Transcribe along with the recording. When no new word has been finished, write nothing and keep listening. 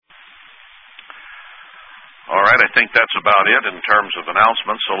All right, I think that's about it in terms of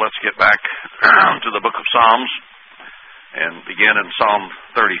announcements, so let's get back to the book of Psalms and begin in Psalm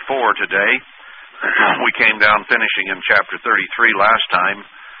 34 today. We came down finishing in chapter 33 last time,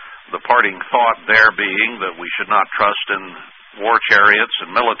 the parting thought there being that we should not trust in war chariots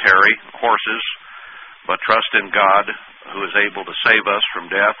and military horses, but trust in God who is able to save us from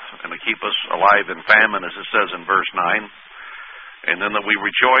death and to keep us alive in famine, as it says in verse 9. And then that we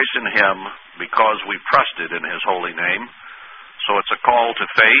rejoice in Him because we've trusted in His holy name. So it's a call to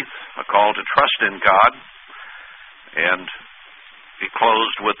faith, a call to trust in God. And he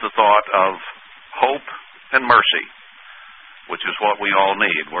closed with the thought of hope and mercy, which is what we all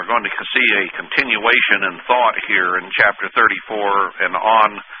need. We're going to see a continuation in thought here in chapter 34 and on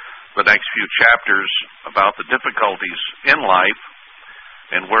the next few chapters about the difficulties in life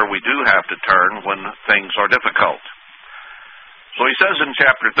and where we do have to turn when things are difficult. So he says in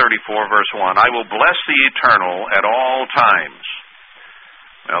chapter 34, verse 1, I will bless the Eternal at all times.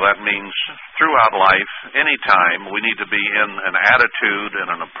 Now that means throughout life, any time, we need to be in an attitude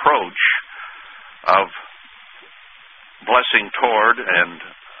and an approach of blessing toward and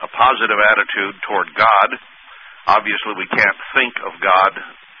a positive attitude toward God. Obviously, we can't think of God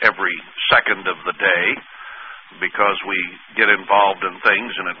every second of the day because we get involved in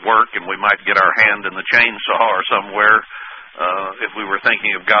things and at work, and we might get our hand in the chainsaw or somewhere. If we were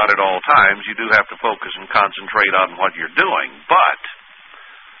thinking of God at all times, you do have to focus and concentrate on what you're doing. But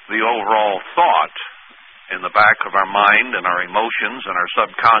the overall thought in the back of our mind and our emotions and our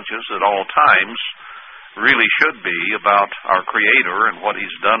subconscious at all times really should be about our Creator and what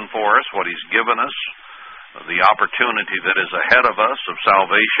He's done for us, what He's given us, the opportunity that is ahead of us of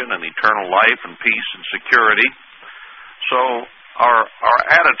salvation and eternal life and peace and security. So our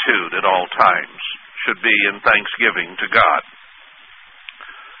attitude at all times should be in thanksgiving to God.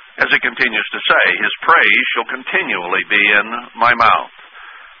 As it continues to say, His praise shall continually be in my mouth.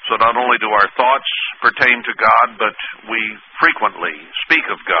 So not only do our thoughts pertain to God, but we frequently speak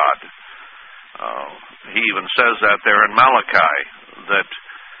of God. He even says that there in Malachi, that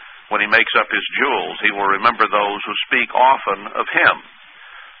when He makes up His jewels, He will remember those who speak often of Him.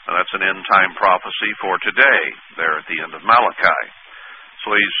 And that's an end-time prophecy for today, there at the end of Malachi.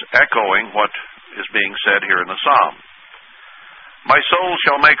 So he's echoing what is being said here in the psalm. My soul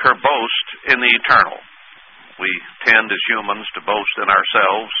shall make her boast in the eternal. We tend as humans to boast in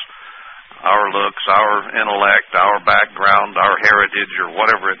ourselves, our looks, our intellect, our background, our heritage, or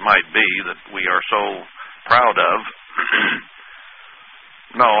whatever it might be that we are so proud of.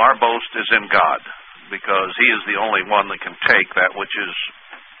 No, our boast is in God, because He is the only one that can take that which is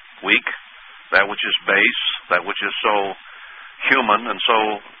weak, that which is base, that which is so human and so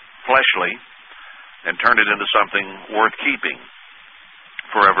fleshly, and turn it into something worth keeping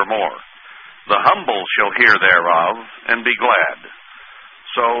forevermore. The humble shall hear thereof and be glad.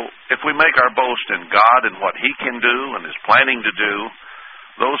 So if we make our boast in God and what He can do and is planning to do,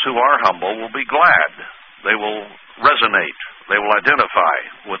 those who are humble will be glad. They will resonate. They will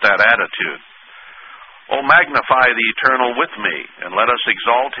identify with that attitude. Oh, magnify the Eternal with me, and let us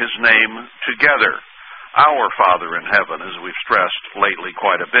exalt His name together. Our Father in heaven, as we've stressed lately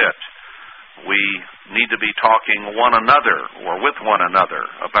quite a bit. We need to be talking one another or with one another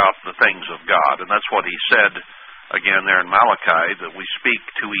about the things of God. And that's what he said again there in Malachi, that we speak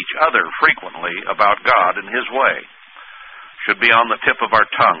to each other frequently about God and His way. Should be on the tip of our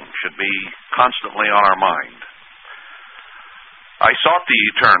tongue, should be constantly on our mind. I sought the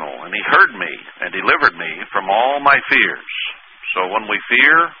Eternal, and He heard me and delivered me from all my fears. So when we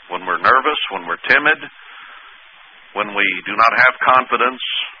fear, when we're nervous, when we're timid, when we do not have confidence,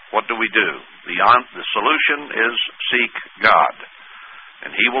 what do? The solution is seek God.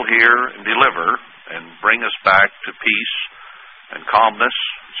 And He will hear and deliver and bring us back to peace and calmness,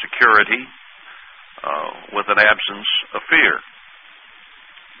 security, with an absence of fear.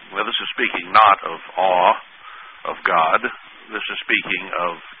 Well, this is speaking not of awe of God. This is speaking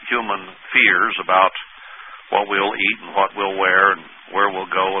of human fears about what we'll eat and what we'll wear and where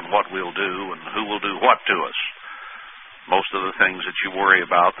we'll go and what we'll do and who will do what to us. Most of the things that you worry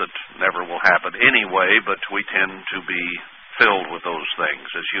about that never will happen anyway, but we tend to be filled with those things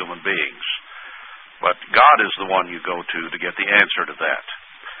as human beings. But God is the one you go to get the answer to that.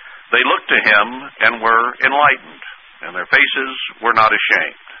 They looked to Him and were enlightened, and their faces were not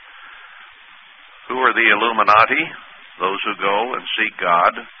ashamed. Who are the Illuminati? Those who go and seek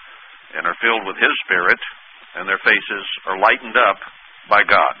God and are filled with His Spirit, and their faces are lightened up by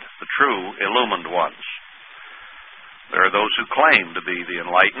God, the true illumined ones. There are those who claim to be the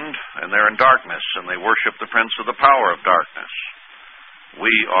enlightened, and they're in darkness, and they worship the prince of the power of darkness.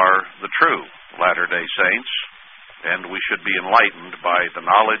 We are the true Latter-day Saints, and we should be enlightened by the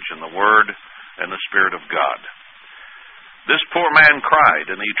knowledge and the Word and the Spirit of God. This poor man cried,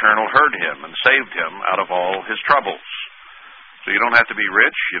 and the Eternal heard him and saved him out of all his troubles. So you don't have to be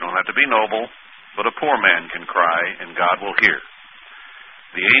rich, you don't have to be noble, but a poor man can cry, and God will hear.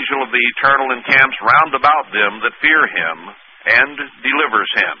 The angel of the Eternal encamps round about them that fear him and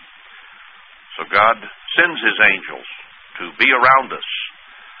delivers him. So God sends his angels to be around us.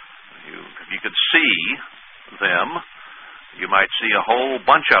 If you could see them, you might see a whole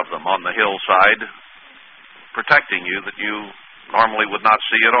bunch of them on the hillside protecting you that you normally would not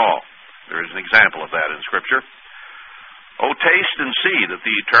see at all. There is an example of that in Scripture. Oh, taste and see that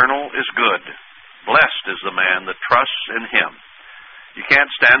the Eternal is good. Blessed is the man that trusts in him. You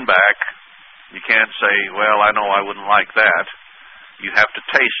can't stand back. You can't say, well, I know I wouldn't like that. You have to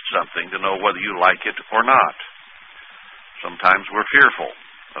taste something to know whether you like it or not. Sometimes we're fearful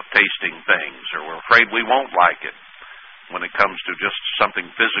of tasting things, or we're afraid we won't like it. When it comes to just something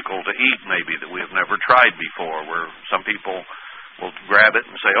physical to eat, maybe, that we have never tried before, where some people will grab it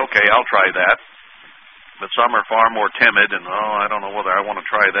and say, okay, I'll try that. But some are far more timid and, I don't know whether I want to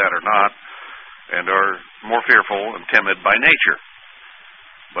try that or not, and are more fearful and timid by nature.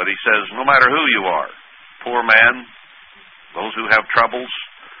 But he says, no matter who you are, poor man, those who have troubles,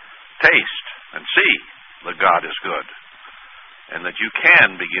 taste and see that God is good, and that you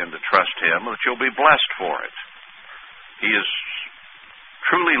can begin to trust him, that you'll be blessed for it. He is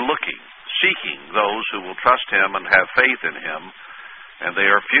truly looking, seeking those who will trust him and have faith in him, and they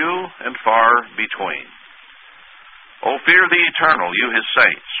are few and far between. O fear the Eternal, you his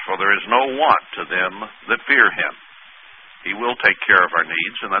saints, for there is no want to them that fear him. He will take care of our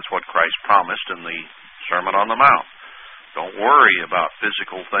needs, and that's what Christ promised in the Sermon on the Mount. Don't worry about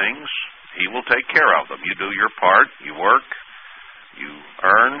physical things. He will take care of them. You do your part, you work, you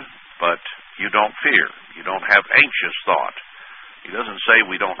earn, but you don't fear. You don't have anxious thought. He doesn't say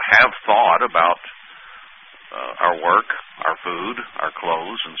we don't have thought about our work, our food, our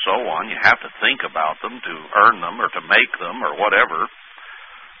clothes, and so on. You have to think about them to earn them or to make them or whatever,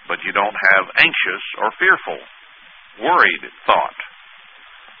 but you don't have anxious or fearful, worried thought.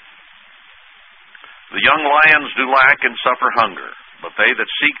 The young lions do lack and suffer hunger, but they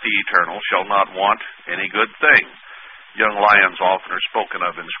that seek the Eternal shall not want any good thing. Young lions often are spoken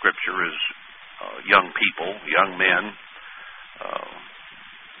of in Scripture as young people, young men.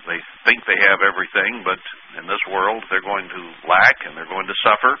 They think they have everything, but in this world they're going to lack and they're going to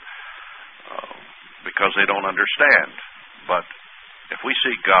suffer because they don't understand. But if we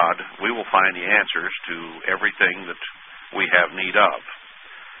seek God, we will find the answers to everything that we have need of.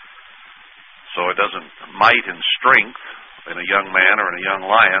 So it doesn't, might and strength in a young man or in a young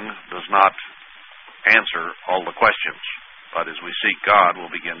lion does not answer all the questions. But as we seek God,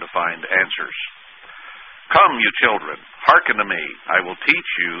 we'll begin to find answers. Come, you children, hearken to me. I will teach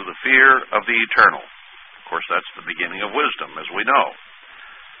you the fear of the Eternal. Of course, that's the beginning of wisdom, as we know.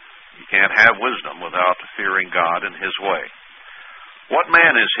 You can't have wisdom without fearing God in his way. What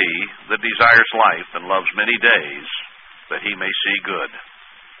man is he that desires life and loves many days, that he may see good?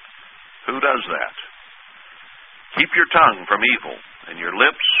 Who does that? Keep your tongue from evil and your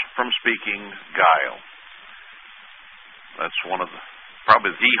lips from speaking guile. That's one of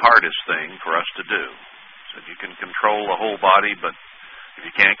probably the hardest thing for us to do. So you can control the whole body, but if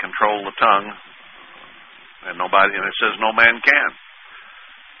you can't control the tongue, and it says no man can.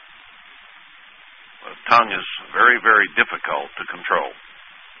 The tongue is very, very difficult to control.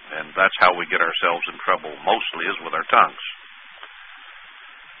 And that's how we get ourselves in trouble, mostly is with our tongues.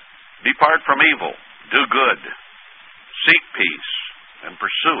 Depart from evil, do good, seek peace, and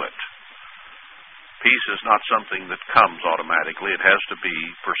pursue it. Peace is not something that comes automatically. It has to be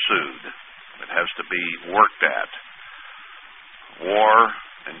pursued. It has to be worked at. War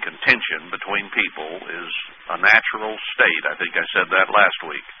and contention between people is a natural state. I think I said that last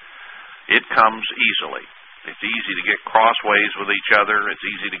week. It comes easily. It's easy to get crossways with each other. It's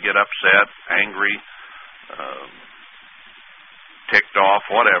easy to get upset, angry, ticked off,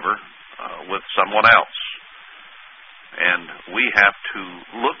 whatever, with someone else. And we have to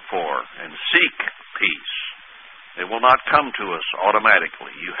look for and seek peace. It will not come to us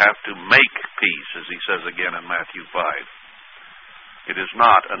automatically. You have to make peace, as he says again in Matthew 5. It is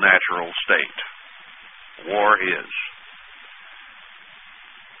not a natural state. War is.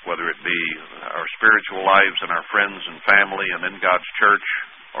 Whether it be our spiritual lives and our friends and family and in God's church,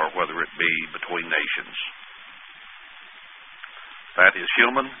 or whether it be between nations. That is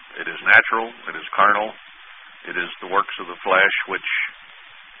human, it is natural, it is carnal, it is the works of the flesh which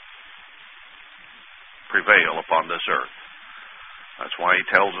prevail upon this earth. That's why he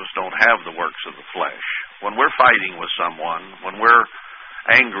tells us don't have the works of the flesh. When we're fighting with someone, when we're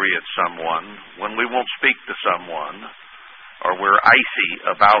angry at someone, when we won't speak to someone, or we're icy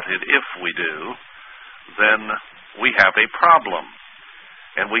about it if we do, then we have a problem.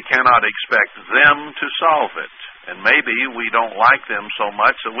 And we cannot expect them to solve it. And maybe we don't like them so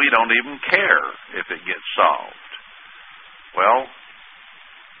much that we don't even care if it gets solved. Well,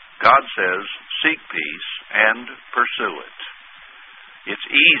 God says, seek peace and pursue it. It's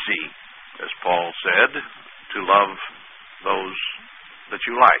easy, as Paul said, to love those that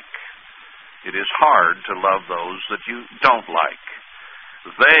you like. It is hard to love those that you don't like.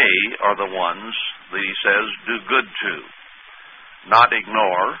 They are the ones that he says do good to. Not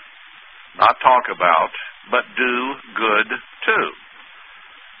ignore, not talk about, but do good to.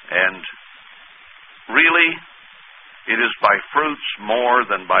 And really, it is by fruits more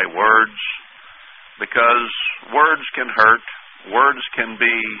than by words, because words can hurt, words can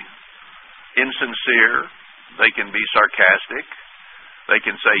be insincere, they can be sarcastic, they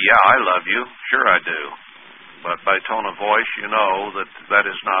can say, yeah, I love you, sure I do. But by tone of voice, you know that that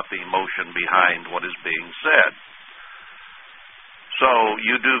is not the emotion behind what is being said. So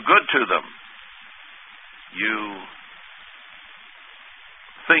you do good to them. You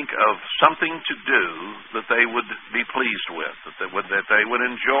think of something to do that they would be pleased with, that they would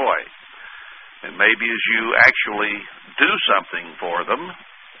enjoy. And maybe as you actually do something for them,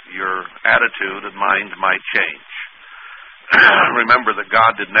 your attitude and mind might change. Remember that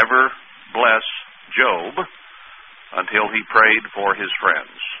God did never bless Job until he prayed for his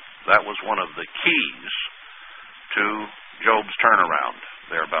friends. That was one of the keys to Job's turnaround.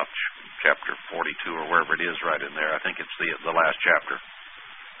 There about chapter 42 or wherever it is right in there. I think it's the last chapter,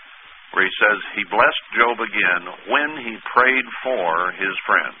 where he says he blessed Job again when he prayed for his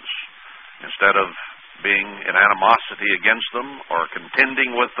friends. Instead of being in animosity against them or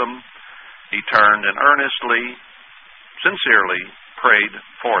contending with them, he turned and earnestly, sincerely prayed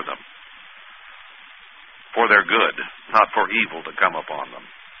for them. For their good, not for evil to come upon them,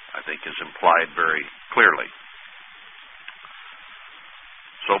 I think is implied very clearly.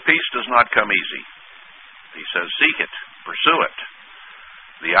 So peace does not come easy. He says, seek it, pursue it.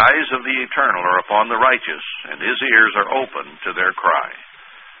 The eyes of the Eternal are upon the righteous, and his ears are open to their cry.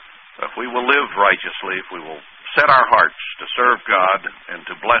 If we will live righteously, if we will set our hearts to serve God and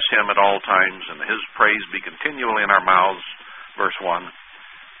to bless him at all times, and his praise be continually in our mouths, verse 1,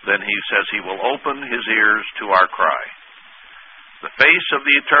 then he says he will open his ears to our cry. The face of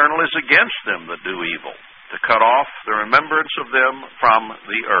the Eternal is against them that do evil, to cut off the remembrance of them from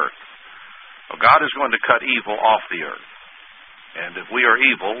the earth. Well, God is going to cut evil off the earth. And if we are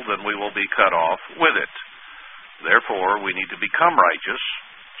evil, then we will be cut off with it. Therefore, we need to become righteous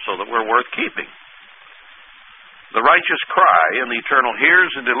so that we're worth keeping. The righteous cry, and the Eternal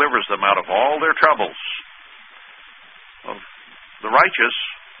hears and delivers them out of all their troubles. Well, the righteous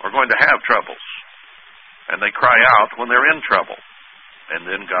are going to have troubles, and they cry out when they're in trouble. And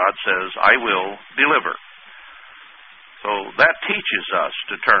then God says, I will deliver. So that teaches us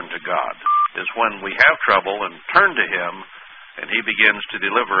to turn to God, is when we have trouble and turn to him, and he begins to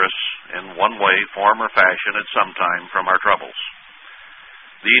deliver us in one way, form, or fashion at some time from our troubles.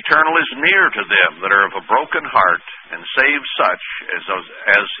 The Eternal is near to them that are of a broken heart, and save such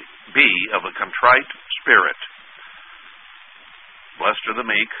as be of a contrite spirit. Blessed are the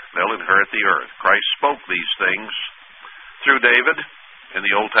meek, they'll inherit the earth. Christ spoke these things through David in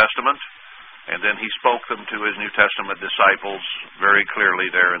the Old Testament, and then he spoke them to his New Testament disciples very clearly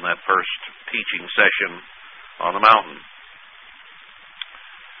there in that first teaching session on the mountain.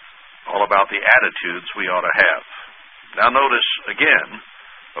 All about the attitudes we ought to have. Now notice again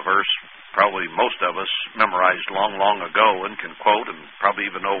a verse probably most of us memorized long, long ago and can quote and probably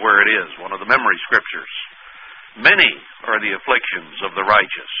even know where it is, one of the memory scriptures. Many are the afflictions of the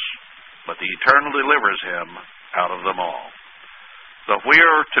righteous, but the Eternal delivers him out of them all. So if we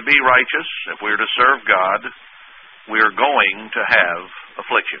are to be righteous, if we are to serve God, we are going to have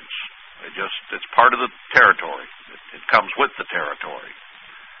afflictions. It's part of the territory. It comes with the territory.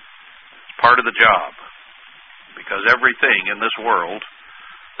 It's part of the job. Because everything in this world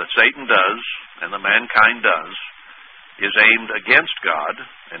that Satan does and the mankind does is aimed against God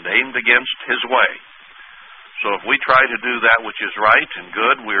and aimed against his way. So if we try to do that which is right and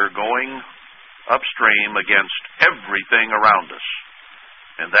good, we are going upstream against everything around us.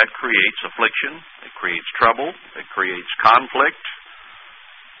 And that creates affliction, it creates trouble, it creates conflict.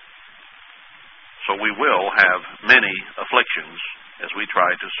 So we will have many afflictions as we try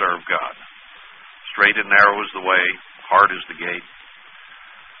to serve God. Straight and narrow is the way, hard is the gate.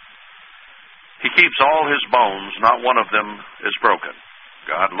 He keeps all his bones, not one of them is broken.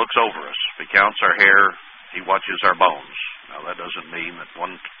 God looks over us. If he counts our hair, he watches our bones. Now, that doesn't mean that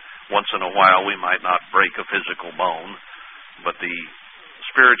once in a while we might not break a physical bone, but the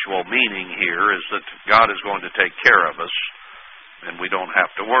spiritual meaning here is that God is going to take care of us, and we don't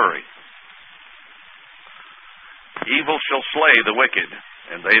have to worry. Evil shall slay the wicked,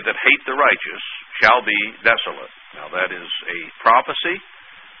 and they that hate the righteous shall be desolate. Now, that is a prophecy.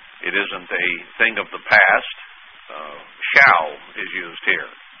 It isn't a thing of the past. Shall is used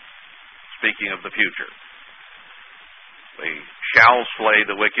here, speaking of the future. They shall slay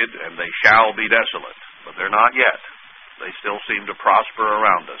the wicked, and they shall be desolate. But they're not yet. They still seem to prosper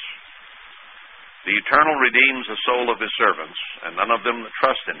around us. The Eternal redeems the soul of his servants, and none of them that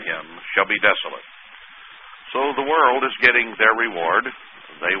trust in him shall be desolate. So the world is getting their reward.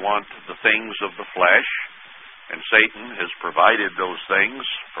 They want the things of the flesh, and Satan has provided those things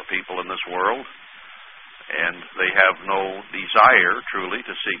for people in this world, and they have no desire, truly,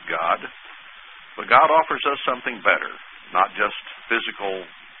 to seek God. But God offers us something better, not just physical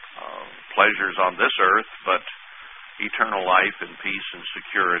pleasures on this earth, but eternal life in peace and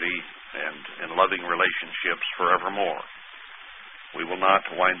security and in loving relationships forevermore. We will not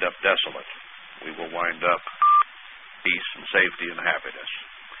wind up desolate. We will wind up peace and safety and happiness.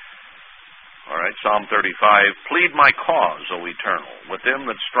 All right, Psalm 35, plead my cause, O Eternal, with them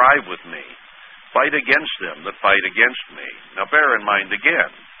that strive with me. Fight against them that fight against me. Now bear in mind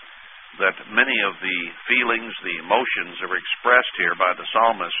again that many of the feelings, the emotions that were expressed here by the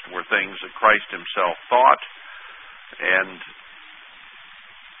psalmist were things that Christ himself thought, and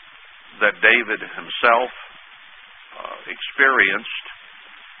that David himself experienced,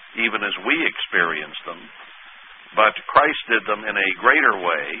 even as we experience them. But Christ did them in a greater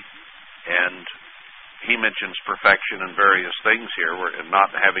way, and he mentions perfection and various things here, and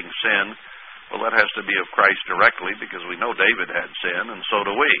not having sin. Well, that has to be of Christ directly, because we know David had sin, and so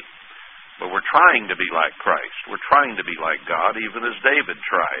do we. But we're trying to be like Christ. We're trying to be like God, even as David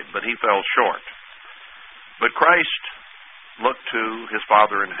tried, but he fell short. But Christ looked to his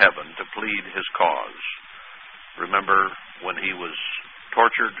Father in heaven to plead his cause. Remember when he was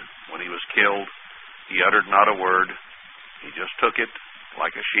tortured, when he was killed, he uttered not a word. He just took it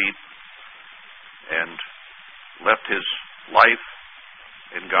like a sheep and left his life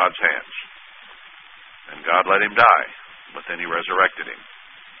in God's hands. And God let him die, but then he resurrected him.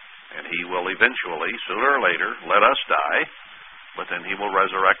 And he will eventually, sooner or later, let us die, but then he will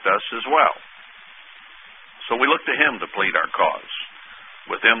resurrect us as well. So we look to him to plead our cause.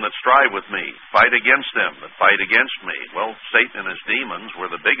 With them that strive with me, fight against them that fight against me. Well, Satan and his demons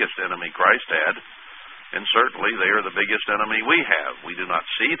were the biggest enemy Christ had, and certainly they are the biggest enemy we have. We do not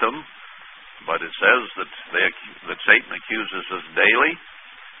see them, but it says that Satan accuses us daily.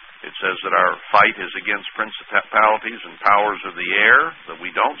 It says that our fight is against principalities and powers of the air that we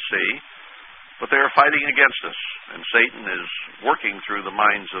don't see, but they are fighting against us. And Satan is working through the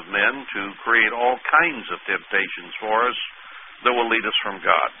minds of men to create all kinds of temptations for us that will lead us from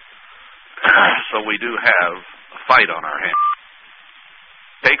God. So we do have a fight on our hands.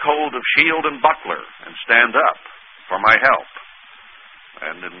 Take hold of shield and buckler and stand up for my help.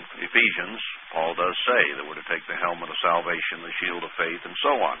 And in Ephesians, Paul does say that we're to take the helmet of salvation, the shield of faith, and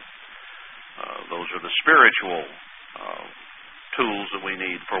so on. Those are the spiritual tools that we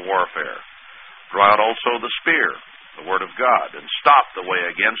need for warfare. Draw out also the spear, the word of God, and stop the way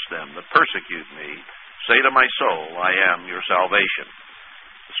against them that persecute me. Say to my soul, I am your salvation.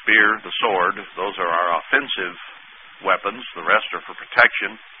 The spear, the sword, those are our offensive weapons. The rest are for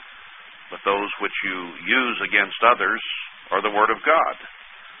protection. But those which you use against others are the word of God.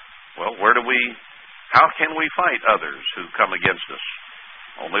 Well, how can we fight others who come against us?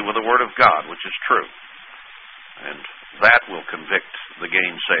 Only with the word of God, which is true. And that will convict the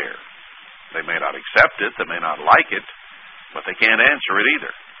gainsayer. They may not accept it, they may not like it, but they can't answer it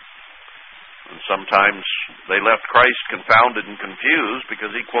either. And sometimes they left Christ confounded and confused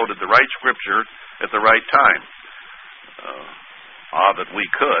because he quoted the right scripture at the right time. That we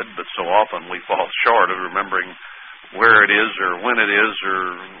could, but so often we fall short of remembering where it is or when it is or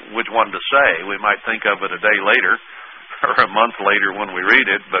which one to say. We might think of it a day later or a month later when we read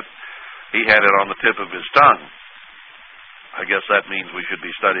it, but he had it on the tip of his tongue. I guess that means we should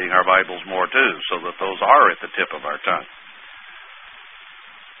be studying our Bibles more too, so that those are at the tip of our tongue.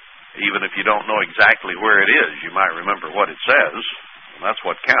 Even if you don't know exactly where it is, you might remember what it says, and that's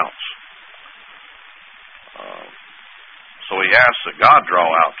what counts. So he asks that God draw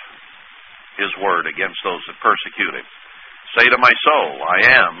out his word against those that persecute him. Say to my soul, I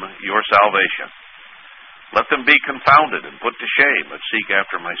am your salvation. Let them be confounded and put to shame that seek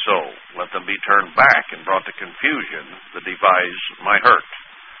after my soul. Let them be turned back and brought to confusion that devise my hurt.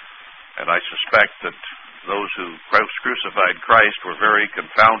 And I suspect that those who crucified Christ were very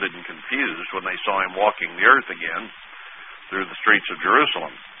confounded and confused when they saw him walking the earth again through the streets of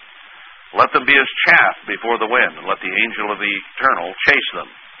Jerusalem. Let them be as chaff before the wind, and let the angel of the eternal chase them.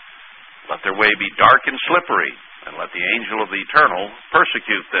 Let their way be dark and slippery, and let the angel of the eternal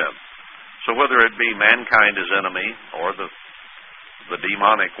persecute them. So whether it be mankind as enemy or the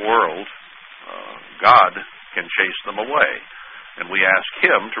demonic world, God can chase them away. And we ask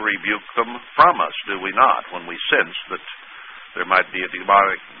him to rebuke them from us, do we not, when we sense that there might be a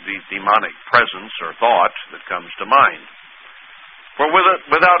demonic presence or thought that comes to mind. For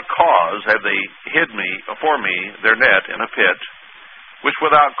without cause have they hid for me their net in a pit, which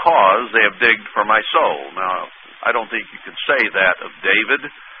without cause they have digged for my soul. Now, I don't think you could say that of David.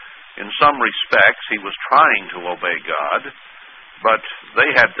 In some respects, he was trying to obey God, but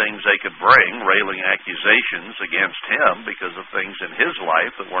they had things they could bring, railing accusations against him because of things in his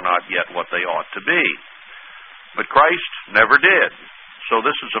life that were not yet what they ought to be. But Christ never did. So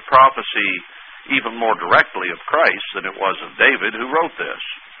this is a prophecy even more directly of Christ than it was of David, who wrote this.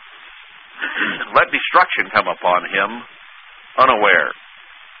 Let destruction come upon him unaware,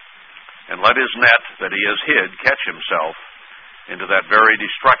 and let his net that he has hid catch himself. Into that very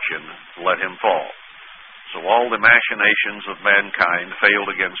destruction let him fall. So all the machinations of mankind failed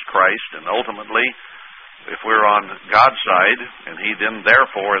against Christ, and ultimately, if we're on God's side, and he then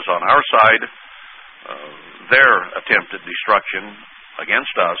therefore is on our side, their attempt at destruction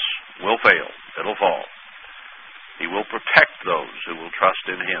against us will fail. It'll fall. He will protect those who will trust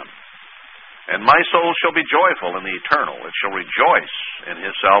in him. And my soul shall be joyful in the eternal. It shall rejoice in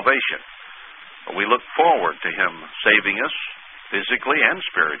his salvation. We look forward to him saving us, physically and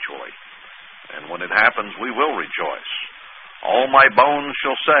spiritually. And when it happens, we will rejoice. All my bones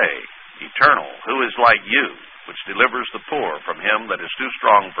shall say, Eternal, who is like you, which delivers the poor from him that is too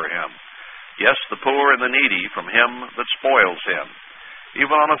strong for him? Yes, the poor and the needy from him that spoils him.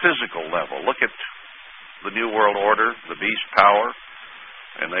 Even on a physical level. Look at the New World Order, the beast power,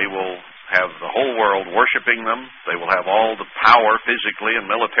 and they will have the whole world worshiping them. They will have all the power physically and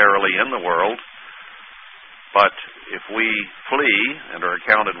militarily in the world. But if we flee and are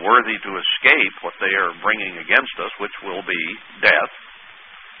accounted worthy to escape what they are bringing against us, which will be death,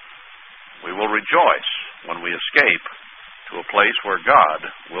 we will rejoice when we escape to a place where God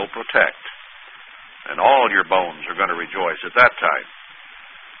will protect. And all your bones are going to rejoice at that time.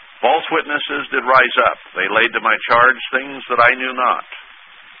 False witnesses did rise up. They laid to my charge things that I knew not.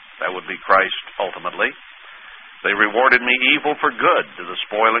 That would be Christ ultimately. They rewarded me evil for good, to the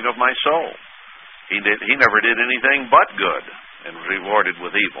spoiling of my soul. He never did anything but good, and was rewarded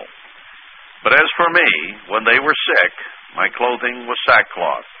with evil. But as for me, when they were sick, my clothing was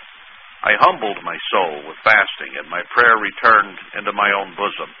sackcloth. I humbled my soul with fasting, and my prayer returned into my own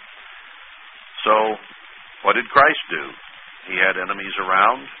bosom. So, what did Christ do? He had enemies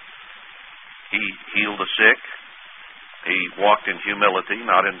around. He healed the sick. He walked in humility,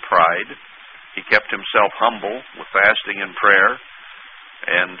 not in pride. He kept himself humble with fasting and prayer.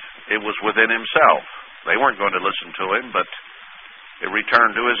 And it was within himself. They weren't going to listen to him, but it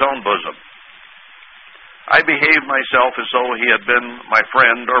returned to his own bosom. I behaved myself as though he had been my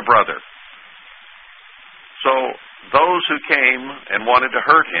friend or brother. So those who came and wanted to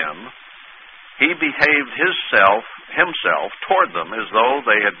hurt him, he behaved himself toward them as though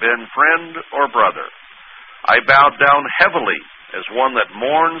they had been friend or brother. I bowed down heavily as one that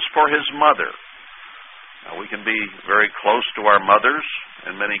mourns for his mother. Now, we can be very close to our mothers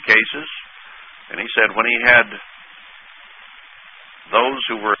in many cases. And he said when he had those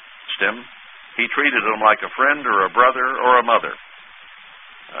who were against him, he treated them like a friend or a brother or a mother.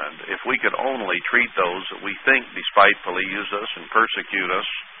 And if we could only treat those that we think despitefully use us and persecute us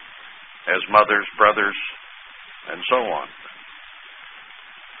as mothers, brothers, and so on.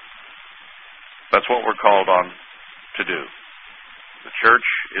 That's what we're called on to do. The church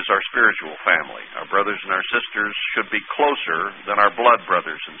is our spiritual family. Our brothers and our sisters should be closer than our blood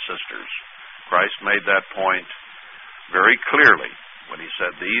brothers and sisters. Christ made that point very clearly when he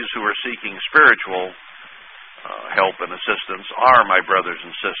said, these who are seeking spiritual help and assistance are my brothers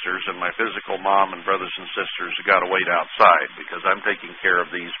and sisters, and my physical mom and brothers and sisters have got to wait outside because I'm taking care of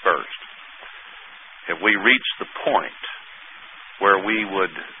these first. Have we reached the point where we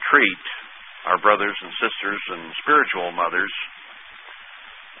would treat our brothers and sisters and spiritual mothers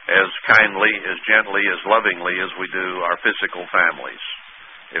as kindly, as gently, as lovingly as we do our physical families?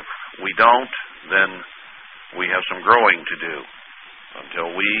 If we don't, then we have some growing to do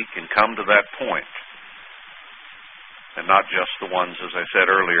until we can come to that point And not just the ones, as I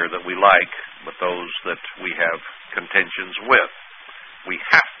said earlier, that we like, but those that we have contentions with. We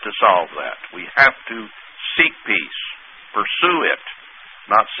have to solve that. We have to seek peace, pursue it,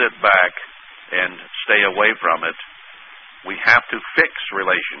 not sit back and stay away from it. We have to fix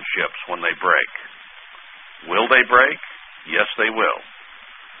relationships when they break. Will they break? Yes, they will.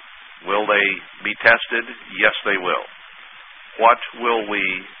 Will they be tested? Yes, they will. What will we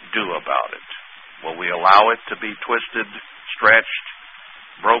do about it? Will we allow it to be twisted, stretched,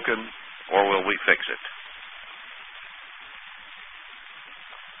 broken, or will we fix it?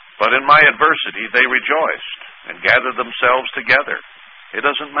 But in my adversity, they rejoiced and gathered themselves together. It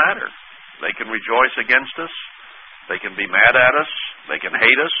doesn't matter. They can rejoice against us. They can be mad at us. They can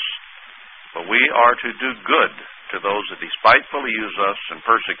hate us. But we are to do good to those that despitefully use us and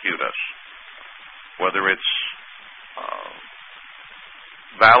persecute us, whether it's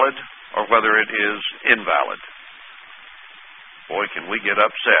valid or whether it is invalid. Boy, can we get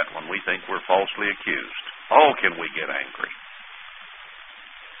upset when we think we're falsely accused. Oh, can we get angry?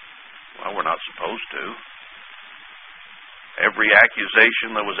 Well, we're not supposed to. Every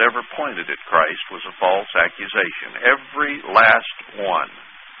accusation that was ever pointed at Christ was a false accusation. Every last one.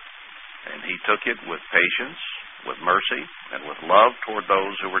 And he took it with patience, with mercy, and with love toward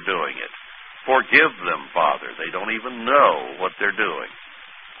those who were doing it. Forgive them, Father. They don't even know what they're doing.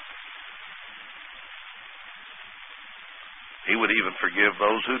 He would even forgive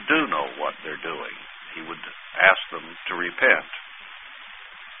those who do know what they're doing. He would ask them to repent.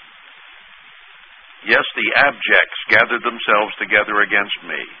 Yes, the abjects gathered themselves together against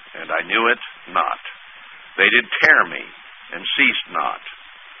me, and I knew it not. They did tear me, and ceased not.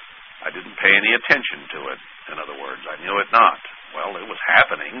 I didn't pay any attention to it. In other words, I knew it not. Well, it was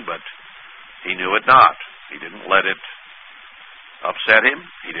happening, but he knew it not. He didn't let it upset him.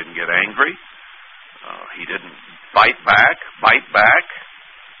 He didn't get angry. He didn't bite back.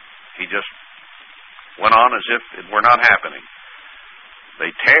 He just went on as if it were not happening. They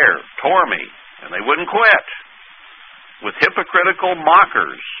tore me, and they wouldn't quit. With hypocritical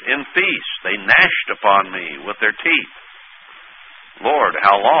mockers in feast, they gnashed upon me with their teeth. Lord,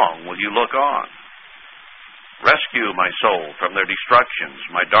 how long will you look on? Rescue my soul from their destructions,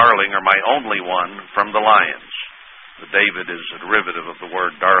 my darling or my only one from the lions. The David is a derivative of the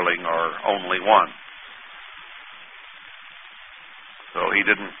word darling or only one. So he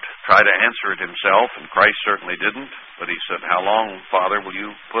didn't try to answer it himself, and Christ certainly didn't, but he said, how long, Father, will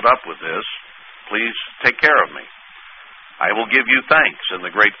you put up with this? Please take care of me. I will give you thanks in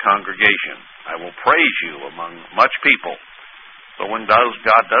the great congregation. I will praise you among much people. So when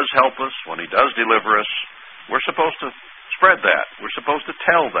God does help us, when he does deliver us, we're supposed to spread that. We're supposed to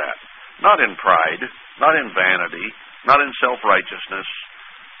tell that. Not in pride, not in vanity, not in self-righteousness,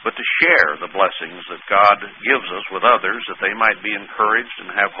 but to share the blessings that God gives us with others, that they might be encouraged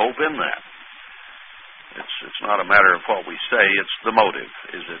and have hope in that. It's not a matter of what we say, it's the motive.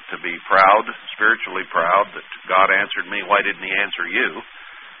 Is it to be proud, spiritually proud, that God answered me, why didn't he answer you?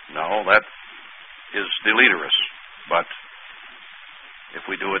 No, that is deleterious. But if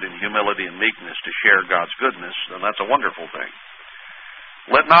we do it in humility and meekness to share God's goodness, then that's a wonderful thing.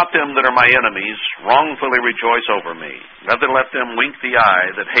 Let not them that are my enemies wrongfully rejoice over me. Neither let them wink the eye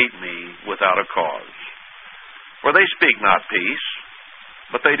that hate me without a cause. For they speak not peace,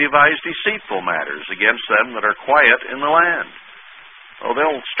 but they devise deceitful matters against them that are quiet in the land. Oh,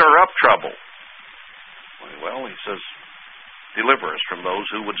 they'll stir up trouble. Well, he says, deliver us from those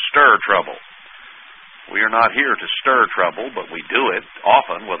who would stir trouble. We are not here to stir trouble, but we do it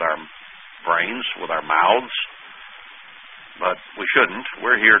often with our brains, with our mouths. But we shouldn't.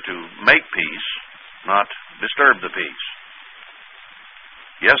 We're here to make peace, not disturb the peace.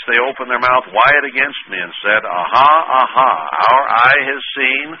 Yes, they opened their mouth wide against me and said, aha, aha, our eye has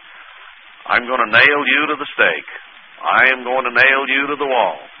seen. I'm going to nail you to the stake. I am going to nail you to the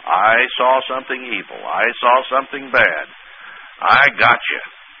wall. I saw something evil. I saw something bad. I got you.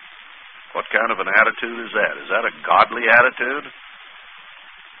 What kind of an attitude is that? Is that a godly attitude?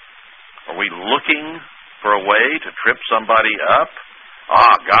 Are we looking for a way to trip somebody up?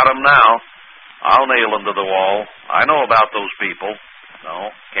 Got them now. I'll nail them to the wall. I know about those people.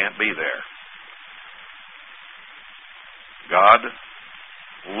 No, can't be there. God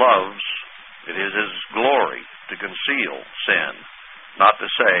loves, it is his glory to conceal sin, not to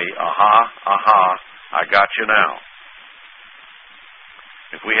say, aha, aha, I got you now.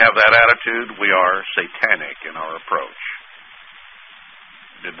 If we have that attitude, we are satanic in our approach.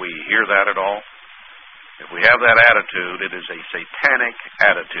 Did we hear that at all? If we have that attitude, it is a satanic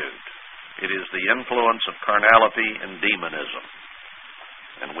attitude. It is the influence of carnality and demonism.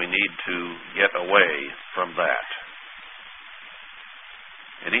 And we need to get away from that.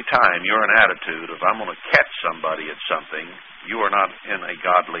 Anytime you're in an attitude of, I'm going to catch somebody at something, you are not in a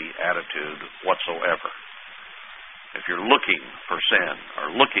godly attitude whatsoever. If you're looking for sin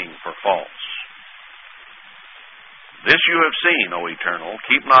or looking for faults. This you have seen, O Eternal,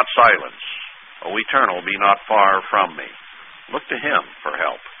 keep not silence. O Eternal, be not far from me. Look to Him for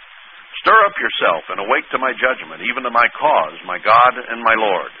help. Stir up yourself and awake to my judgment, even to my cause, my God and my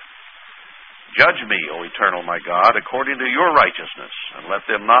Lord. Judge me, O Eternal, my God, according to your righteousness, and let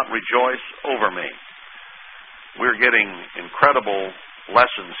them not rejoice over me. We're getting incredible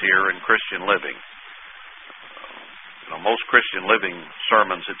lessons here in Christian living. Most Christian living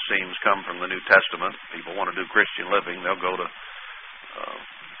sermons, it seems, come from the New Testament. People want to do Christian living. They'll go to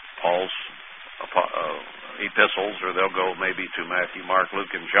Paul's epistles, or they'll go maybe to Matthew, Mark,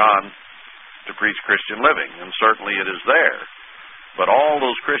 Luke, and John to preach Christian living. And certainly it is there. But all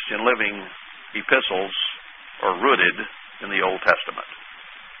those Christian living epistles are rooted in the Old Testament.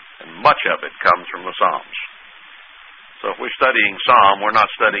 And much of it comes from the Psalms. So if we're studying Psalm, we're not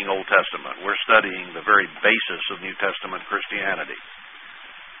studying Old Testament. We're studying the very basis of New Testament Christianity.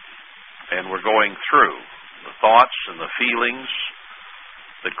 And we're going through the thoughts and the feelings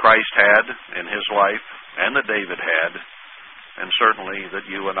that Christ had in His life and that David had, and certainly that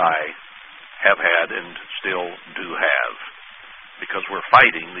you and I have had and still do have, because we're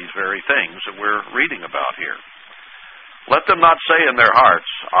fighting these very things that we're reading about here. Let them not say in their hearts,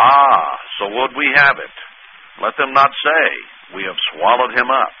 so would we have it. Let them not say, we have swallowed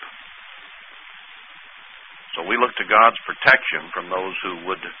him up. So we look to God's protection from those who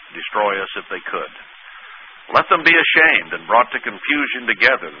would destroy us if they could. Let them be ashamed and brought to confusion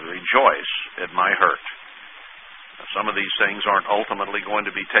together to rejoice at my hurt. Now, some of these things aren't ultimately going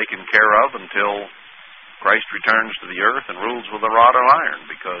to be taken care of until Christ returns to the earth and rules with a rod of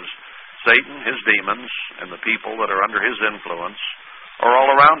iron, because Satan, his demons, and the people that are under his influence are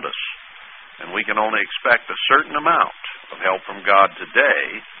all around us. And we can only expect a certain amount of help from God today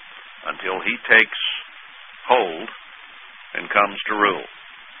until He takes hold and comes to rule.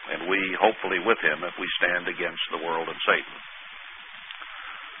 And we, hopefully with Him, if we stand against the world and Satan.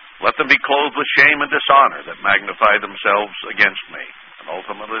 Let them be clothed with shame and dishonor that magnify themselves against me. And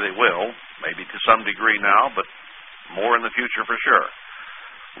ultimately they will, maybe to some degree now, but more in the future for sure.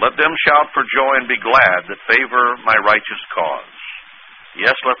 Let them shout for joy and be glad that favor my righteous cause.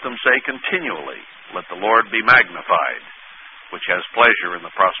 Yes, let them say continually, let the Lord be magnified, which has pleasure in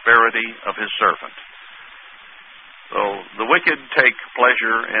the prosperity of His servant. So the wicked take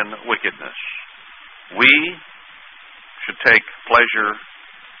pleasure in wickedness. We should take pleasure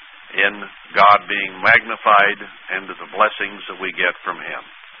in God being magnified and the blessings that we get from Him.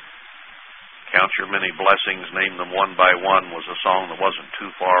 Count your many blessings, name them one by one, was a song that wasn't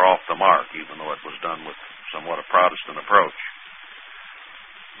too far off the mark, even though it was done with somewhat a Protestant approach.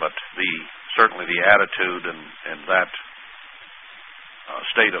 But certainly the attitude and that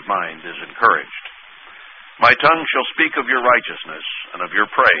state of mind is encouraged. My tongue shall speak of your righteousness and of your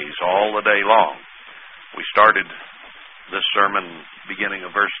praise all the day long. We started this sermon beginning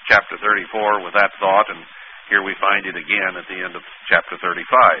of chapter 34 with that thought, and here we find it again at the end of chapter 35.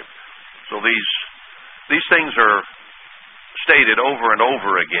 So these things are stated over and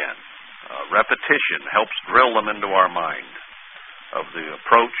over again. Repetition helps drill them into our mind of the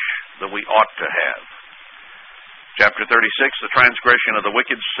approach that we ought to have. Chapter 36, the transgression of the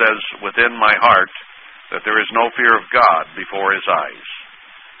wicked says, within my heart, that there is no fear of God before his eyes.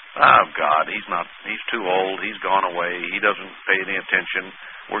 God, he's too old, he's gone away, he doesn't pay any attention,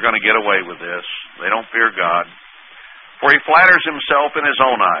 we're going to get away with this. They don't fear God. For he flatters himself in his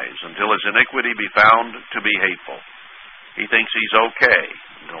own eyes until his iniquity be found to be hateful. He thinks he's okay,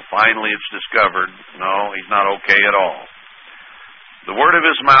 until finally it's discovered, no, he's not okay at all. The word of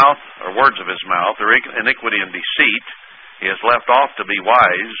his mouth, or words of his mouth, are iniquity and deceit. He has left off to be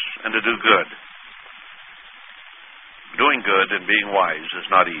wise and to do good. Doing good and being wise is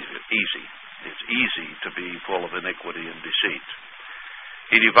not easy. It's easy to be full of iniquity and deceit.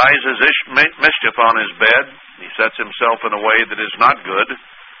 He devises mischief on his bed. He sets himself in a way that is not good.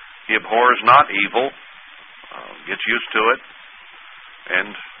 He abhors not evil, gets used to it,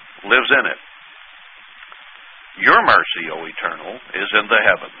 and lives in it. Your mercy, O Eternal, is in the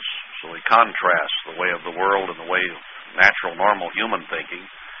heavens. So he contrasts the way of the world and the way of natural, normal human thinking.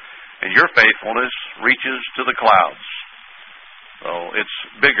 And your faithfulness reaches to the clouds. So it's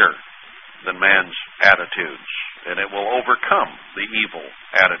bigger than man's attitudes, and it will overcome the evil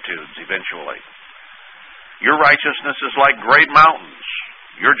attitudes eventually. Your righteousness is like great mountains.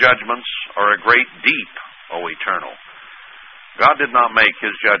 Your judgments are a great deep, O Eternal. God did not make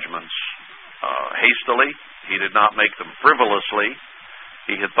His judgments hastily. He did not make them frivolously.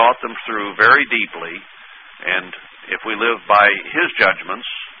 He had thought them through very deeply, and if we live by His judgments,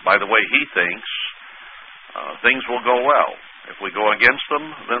 by the way He thinks, things will go well. If we go against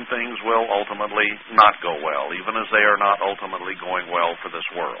them, then things will ultimately not go well, even as they are not ultimately going well for this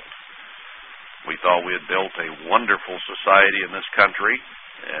world. We thought we had built a wonderful society in this country,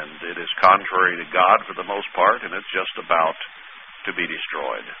 and it is contrary to God for the most part, and it's just about to be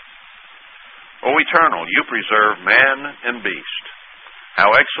destroyed. O Eternal, You preserve man and beast.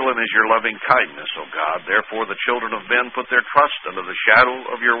 How excellent is Your loving kindness, O God. Therefore the children of men put their trust under the shadow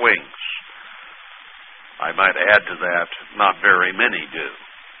of Your wings. I might add to that, not very many do.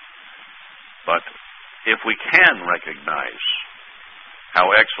 But if we can recognize how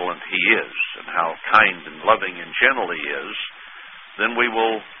excellent He is, and how kind and loving and gentle He is, then we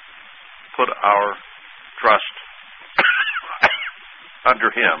will put our trust under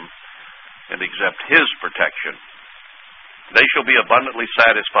Him and accept His protection. They shall be abundantly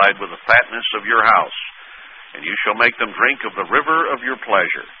satisfied with the fatness of Your house, and You shall make them drink of the river of Your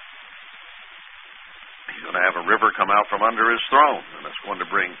pleasure. He's going to have a river come out from under His throne, and it's going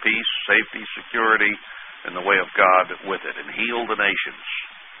to bring peace, safety, security in the way of God with it, and heal the nations.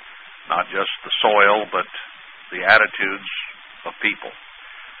 Not just the soil, but the attitudes of people.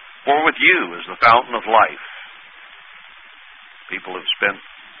 For with You is the fountain of life. People have spent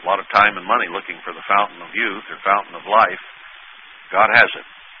a lot of time and money looking for the fountain of youth or fountain of life. God has it.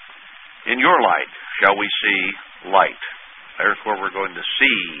 In Your light shall we see light. There's where we're going to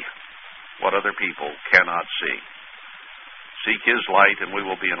see what other people cannot see. Seek His light, and we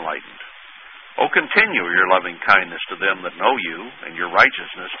will be enlightened. O continue Your loving kindness to them that know You, and Your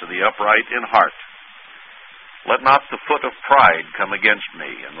righteousness to the upright in heart. Let not the foot of pride come against me,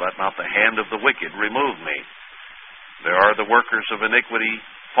 and let not the hand of the wicked remove me. There are the workers of iniquity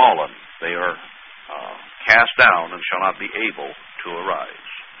fallen. They are cast down and shall not be able to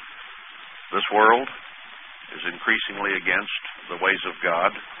arise. This world is increasingly against the ways of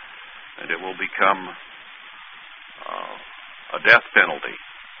God, and it will become a death penalty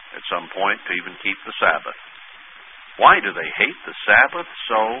at some point to even keep the Sabbath. Why do they hate the Sabbath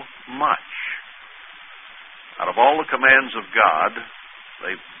so much? Out of all the commands of God,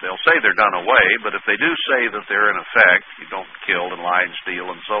 they'll say they're done away, but if they do say that they're in effect, you don't kill and lie and steal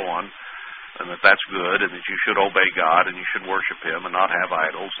and so on, and that that's good, and that you should obey God and you should worship Him and not have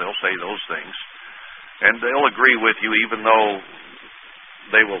idols, they'll say those things. And they'll agree with you even though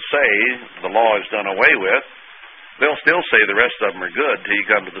they will say the law is done away with, they'll still say the rest of them are good till you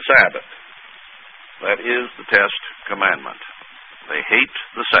come to the Sabbath. That is the test commandment. They hate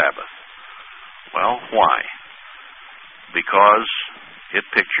the Sabbath. Well, why? Because it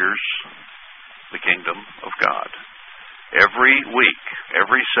pictures the kingdom of God. Every week,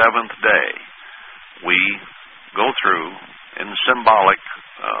 every seventh day, we go through in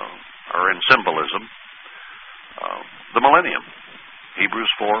symbolism, the millennium.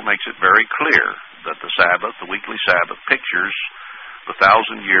 Hebrews 4 makes it very clear that the Sabbath, the weekly Sabbath, pictures the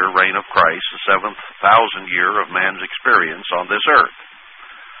 1,000-year reign of Christ, the 7th 1,000-year of man's experience on this earth.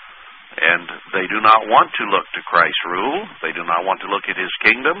 And they do not want to look to Christ's rule. They do not want to look at His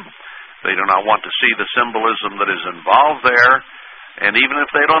kingdom. They do not want to see the symbolism that is involved there. And even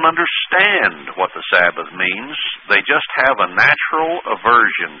if they don't understand what the Sabbath means, they just have a natural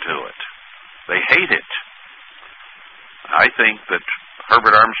aversion to it. They hate it. I think that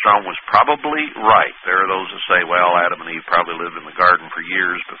Herbert Armstrong was probably right. There are those who say, well, Adam and Eve probably lived in the garden for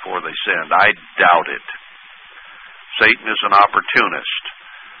years before they sinned. I doubt it. Satan is an opportunist.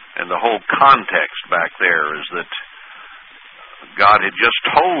 And the whole context back there is that God had just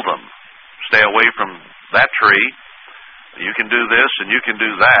told them, stay away from that tree. You can do this and you can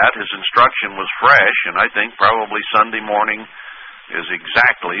do that. His instruction was fresh, and I think probably Sunday morning is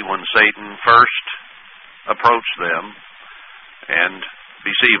exactly when Satan first approached them and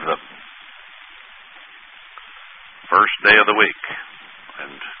deceived them. First day of the week.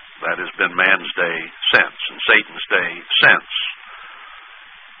 And that has been man's day since, and Satan's day since.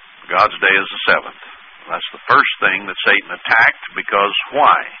 God's day is the seventh. That's the first thing that Satan attacked, because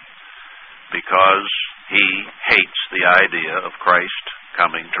why? Because he hates the idea of Christ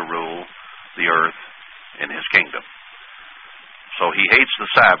coming to rule the earth in His kingdom. So he hates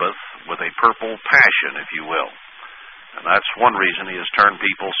the Sabbath with a purple passion, if you will. And that's one reason he has turned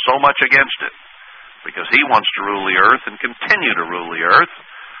people so much against it, because he wants to rule the earth and continue to rule the earth.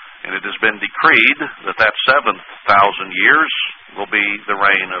 And it has been decreed that that 7,000 years will be the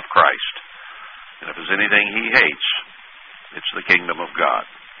reign of Christ. And if there's anything he hates, it's the kingdom of God.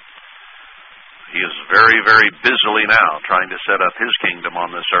 He is very, very busily now trying to set up his kingdom on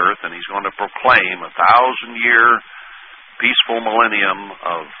this earth, and he's going to proclaim a 1,000-year peaceful millennium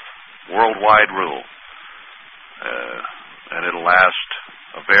of worldwide rule. And it'll last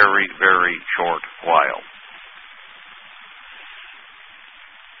a very, very short while.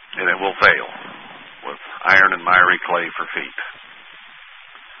 And it will fail with iron and miry clay for feet.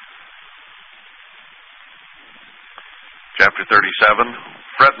 Chapter 37,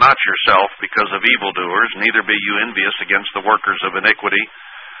 fret not yourself because of evildoers, neither be you envious against the workers of iniquity.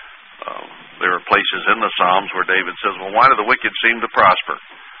 There are places in the Psalms where David says, well, why do the wicked seem to prosper?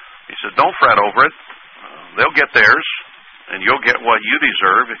 He said, don't fret over it. They'll get theirs, and you'll get what you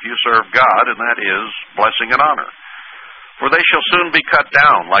deserve if you serve God, and that is blessing and honor. For they shall soon be cut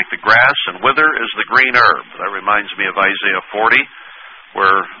down like the grass and wither as the green herb. That reminds me of Isaiah 40,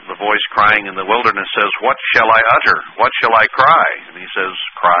 where the voice crying in the wilderness says, what shall I utter? What shall I cry? And he says,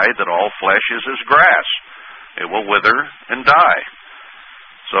 cry that all flesh is as grass. It will wither and die.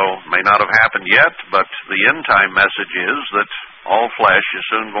 So, may not have happened yet, but the end-time message is that all flesh is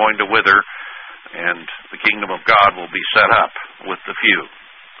soon going to wither, and the kingdom of God will be set up with the few.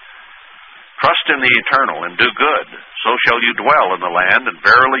 Trust in the eternal and do good, so shall you dwell in the land, and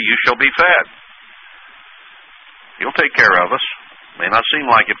verily you shall be fed. He'll take care of us. May not seem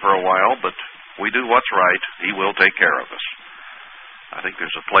like it for a while, but we do what's right, He will take care of us. I think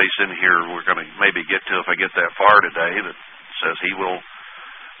there's a place in here we're going to maybe get to if I get that far today that says He will,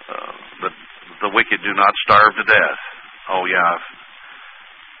 that the wicked do not starve to death. Oh, yeah.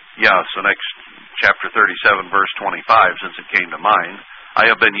 Yes, the next chapter 37, verse 25, since it came to mind. I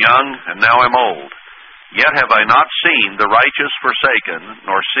have been young, and now I'm old. Yet have I not seen the righteous forsaken,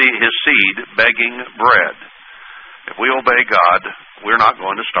 nor see his seed begging bread. If we obey God, we're not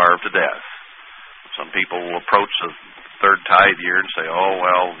going to starve to death. Some people will approach the third tithe year and say, oh,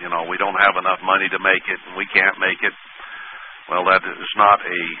 well, we don't have enough money to make it, and we can't make it. Well, that is not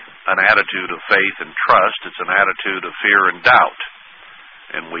an attitude of faith and trust. It's an attitude of fear and doubt.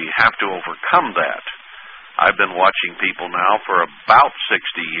 And we have to overcome that. I've been watching people now for about 60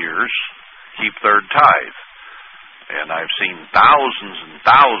 years keep third tithe. And I've seen thousands and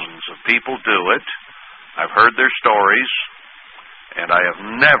thousands of people do it. I've heard their stories. And I have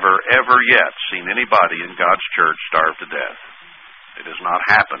never, ever yet seen anybody in God's church starve to death. It has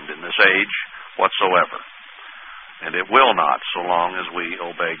not happened in this age whatsoever. And it will not so long as we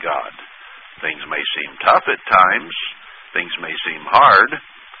obey God. Things may seem tough at times. Things may seem hard.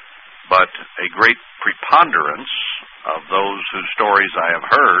 But a great preponderance of those whose stories I have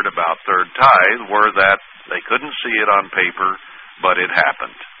heard about third tithe were that they couldn't see it on paper, but it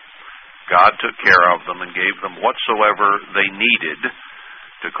happened. God took care of them and gave them whatsoever they needed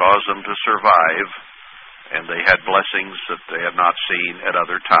to cause them to survive, and they had blessings that they had not seen at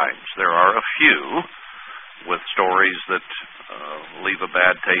other times. There are a few with stories that leave a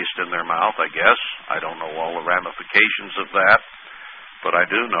bad taste in their mouth, I guess. I don't know all the ramifications of that, but I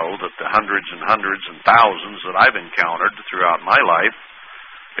do know that the hundreds and hundreds and thousands that I've encountered throughout my life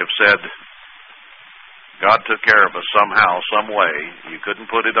have said, God took care of us somehow, some way. You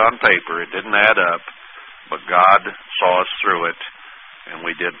couldn't put it on paper. It didn't add up. But God saw us through it, and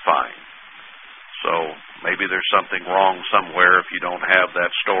we did fine. So maybe there's something wrong somewhere if you don't have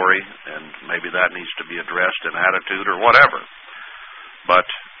that story, and maybe that needs to be addressed in attitude or whatever. But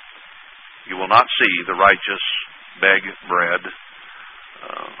you will not see the righteous beg bread,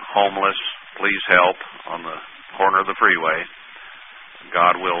 homeless, please help, on the corner of the freeway.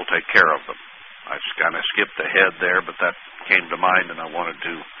 God will take care of them. I just kind of skipped ahead there, but that came to mind, and I wanted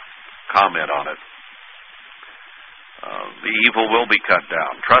to comment on it. The evil will be cut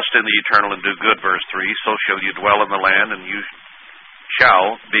down. Trust in the eternal and do good, verse 3. So shall you dwell in the land, and you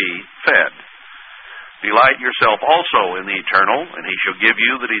shall be fed. Delight yourself also in the eternal, and He shall give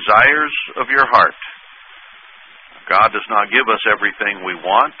you the desires of your heart. God does not give us everything we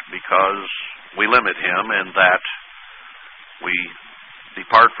want because we limit Him in that we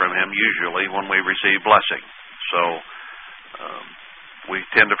depart from Him usually when we receive blessing. So we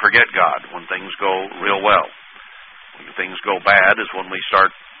tend to forget God when things go real well. When things go bad is when we start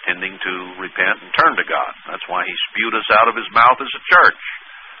tending to repent and turn to God. That's why He spewed us out of His mouth as a church,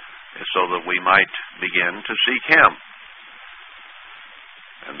 so that we might begin to seek Him.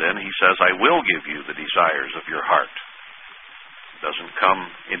 And then He says, I will give you the desires of your heart. It doesn't come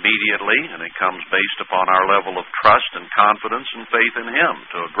immediately, and it comes based upon our level of trust and confidence and faith in Him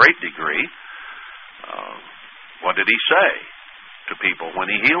to a great degree. What did He say to people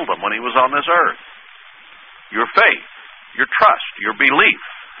when He healed them when He was on this earth? Your faith, your trust, your belief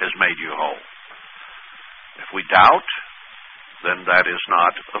has made you whole. If we doubt, then that is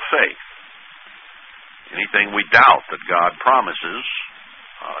not of faith. Anything we doubt that God promises,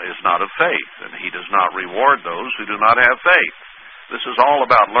 is not of faith, and He does not reward those who do not have faith. This is all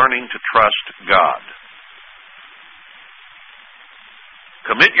about learning to trust God.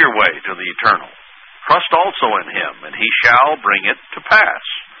 Commit your way to the eternal. Trust also in Him, and He shall bring it to pass.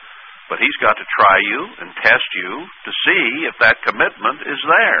 But He's got to try you and test you to see if that commitment is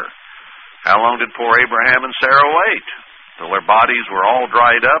there. How long did poor Abraham and Sarah wait? Till their bodies were all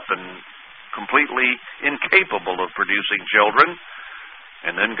dried up and completely incapable of producing children.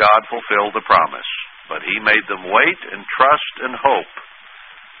 And then God fulfilled the promise. But He made them wait and trust and hope.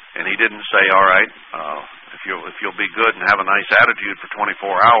 And He didn't say, all right, if you'll be good and have a nice attitude for 24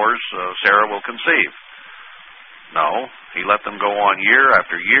 hours, Sarah will conceive. No, He let them go on year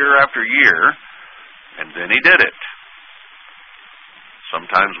after year after year, and then He did it.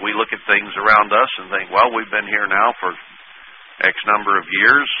 Sometimes we look at things around us and think, well, we've been here now for X number of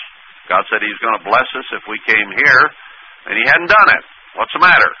years. God said He's going to bless us if we came here, and He hadn't done it. What's the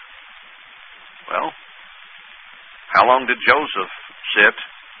matter? Well, how long did Joseph sit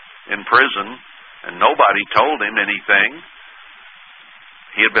in prison and nobody told him anything?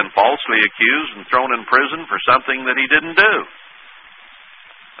 He had been falsely accused and thrown in prison for something that he didn't do.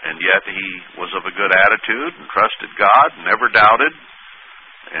 And yet he was of a good attitude and trusted God, never doubted,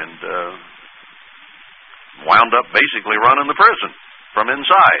 and wound up basically running the prison from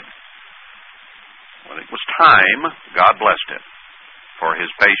inside. When it was time, God blessed him for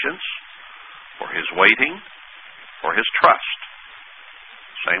his patience, for his waiting, for his trust.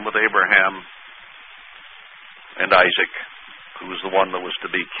 Same with Abraham and Isaac, who was the one that was to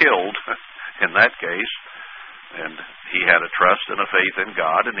be killed in that case. And he had a trust and a faith in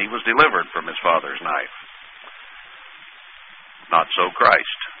God, and he was delivered from his father's knife. Not so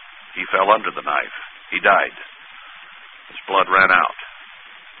Christ. He fell under the knife. He died. His blood ran out.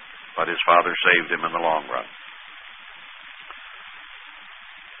 But his Father saved him in the long run.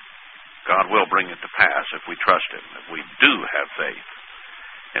 God will bring it to pass if we trust Him, if we do have faith.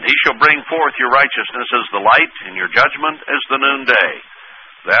 And He shall bring forth your righteousness as the light, and your judgment as the noonday.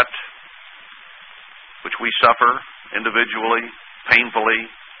 That which we suffer individually, painfully,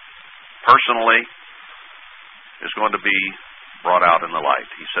 personally, is going to be brought out in the light.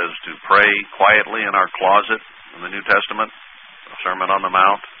 He says to pray quietly in our closet in the New Testament, the Sermon on the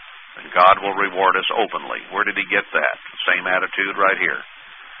Mount, and God will reward us openly. Where did He get that? Same attitude right here.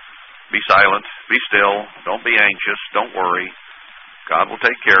 Be silent, be still, don't be anxious, don't worry. God will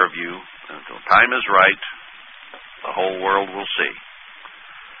take care of you, and until time is right, the whole world will see.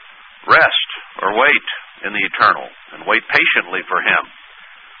 Rest or wait in the eternal, and wait patiently for Him.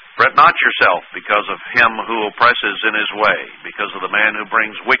 Fret not yourself because of him who oppresses in his way, because of the man who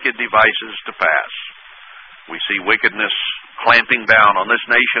brings wicked devices to pass. We see wickedness clamping down on this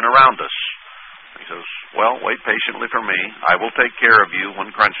nation around us. He says, well, wait patiently for me. I will take care of you when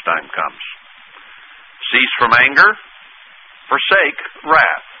crunch time comes. Cease from anger, forsake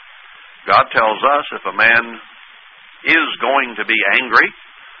wrath. God tells us if a man is going to be angry,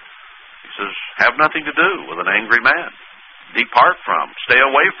 He says, have nothing to do with an angry man. Depart from, stay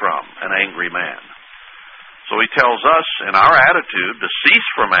away from an angry man. So He tells us in our attitude to cease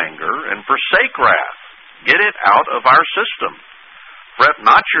from anger and forsake wrath. Get it out of our system. Fret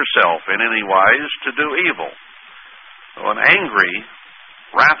not yourself in any wise to do evil. So an angry,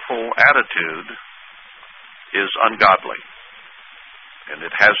 wrathful attitude is ungodly, and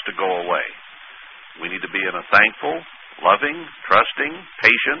it has to go away. We need to be in a thankful, loving, trusting,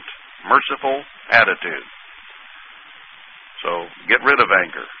 patient, merciful attitude. So get rid of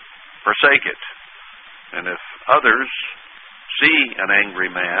anger. Forsake it. And if others see an angry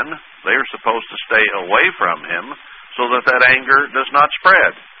man, they are supposed to stay away from him so that that anger does not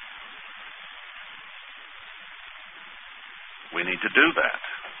spread. We need to do that.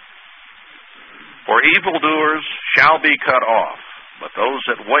 For evildoers shall be cut off, but those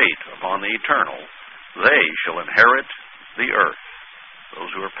that wait upon the eternal, they shall inherit the earth.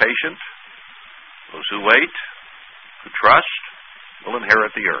 Those who are patient, those who wait, who trust, will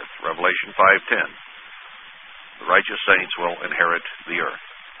inherit the earth. Revelation 5:10. The righteous saints will inherit the earth.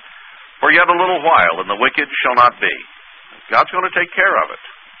 For yet a little while, and the wicked shall not be. God's going to take care of it.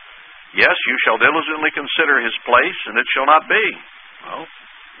 Yes, you shall diligently consider His place, and it shall not be. Well,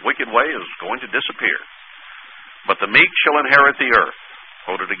 wicked way is going to disappear. But the meek shall inherit the earth.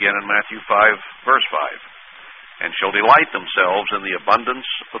 Quoted again in Matthew 5, verse 5. And shall delight themselves in the abundance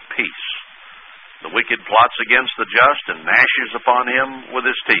of peace. The wicked plots against the just and gnashes upon him with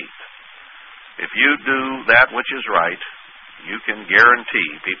his teeth. If you do that which is right, you can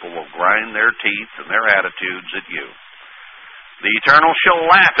guarantee people will grind their teeth and their attitudes at you. The Eternal shall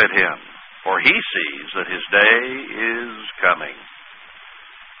laugh at him, for He sees that his day is coming.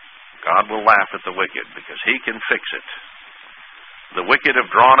 God will laugh at the wicked because He can fix it. The wicked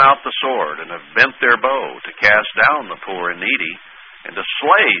have drawn out the sword and have bent their bow to cast down the poor and needy and to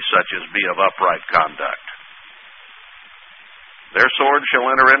slay such as be of upright conduct. Their sword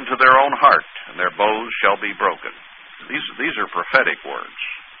shall enter into their own heart, and their bows shall be broken. These are prophetic words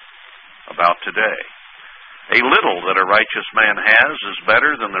about today. A little that a righteous man has is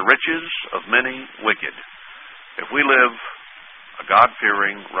better than the riches of many wicked. If we live a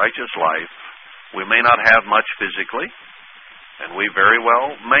God-fearing, righteous life, we may not have much physically, and we very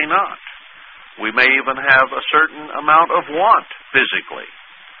well may not. We may even have a certain amount of want physically,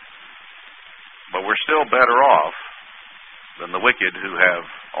 but we're still better off than the wicked who have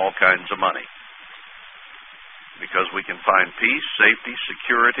all kinds of money, because we can find peace, safety,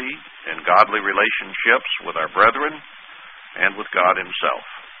 security, and godly relationships with our brethren and with God Himself.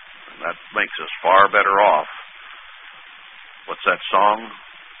 And that makes us far better off. What's that song?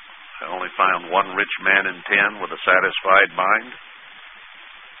 I only found one rich man in 10 with a satisfied mind.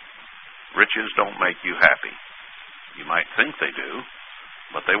 Riches don't make you happy. You might think they do,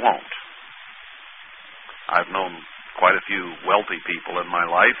 but they won't. I've known quite a few wealthy people in my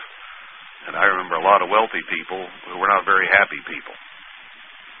life, and I remember a lot of wealthy people who were not very happy people.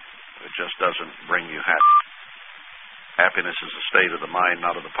 It just doesn't bring you happiness. Happiness is a state of the mind,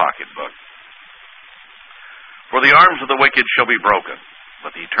 not of the pocketbook. For the arms of the wicked shall be broken,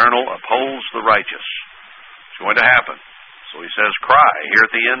 but the Eternal upholds the righteous. It's going to happen. So He says, cry here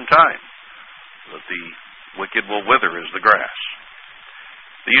at the end time, that the wicked will wither as the grass.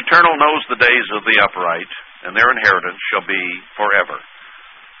 The Eternal knows the days of the upright, and their inheritance shall be forever.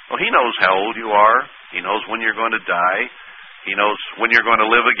 Well, He knows how old you are. He knows when you're going to die. He knows when you're going to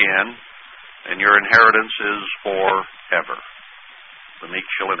live again, and your inheritance is forever. The meek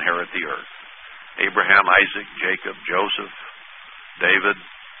shall inherit the earth. Abraham, Isaac, Jacob, Joseph, David,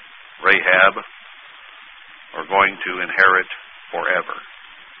 Rahab are going to inherit forever.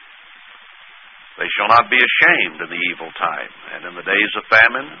 They shall not be ashamed in the evil time, and in the days of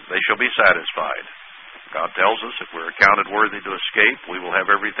famine they shall be satisfied. God tells us if we're accounted worthy to escape, we will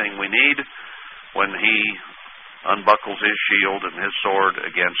have everything we need when He unbuckles His shield and His sword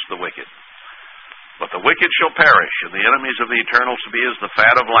against the wicked. But the wicked shall perish, and the enemies of the Eternal shall be as the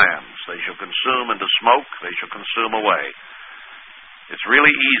fat of lambs. They shall consume into smoke, they shall consume away. It's really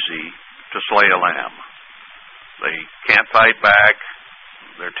easy to slay a lamb. They can't fight back,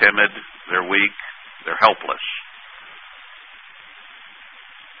 they're timid, they're weak, they're helpless.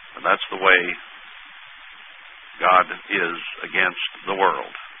 And that's the way God is against the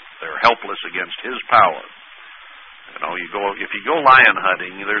world. They're helpless against His power. You know, if you go lion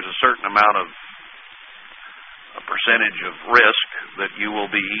hunting, there's a certain amount of a percentage of risk that you will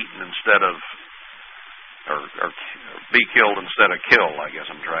be eaten instead of, or be killed instead of kill, I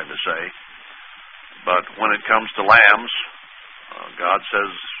guess I'm trying to say. But when it comes to lambs, God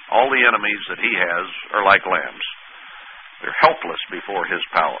says all the enemies that He has are like lambs. They're helpless before His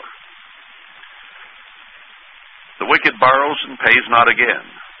power. The wicked borrows and pays not again,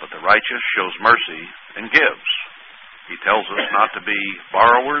 but the righteous shows mercy and gives. He tells us not to be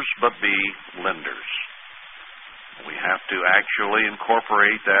borrowers, but be lenders. We have to actually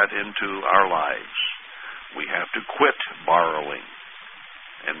incorporate that into our lives. We have to quit borrowing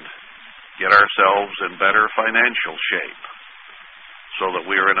and get ourselves in better financial shape so that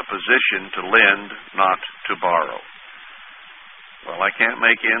we are in a position to lend, not to borrow. Well, I can't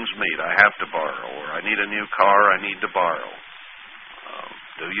make ends meet. I have to borrow. Or I need a new car. I need to borrow.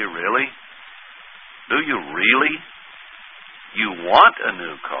 Do you really? Do you really? You want a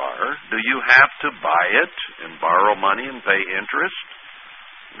new car. Do you have to buy it and borrow money and pay interest?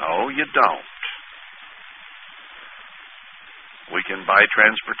 No, you don't. We can buy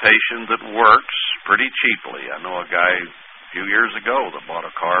transportation that works pretty cheaply. I know a guy a few years ago that bought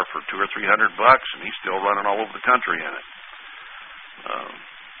a car for $200 or $300, and he's still running all over the country in it.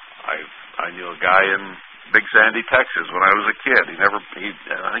 I knew a guy in Big Sandy, Texas, when I was a kid.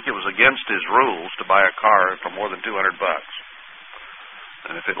 I think it was against his rules to buy a car for more than $200.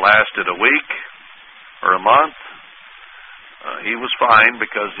 And if it lasted a week or a month, he was fine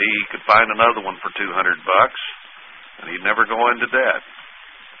because he could find another one for $200, and he'd never go into debt.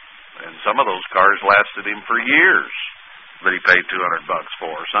 And some of those cars lasted him for years that he paid $200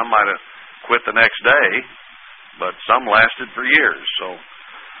 for. Some might have quit the next day, but some lasted for years. So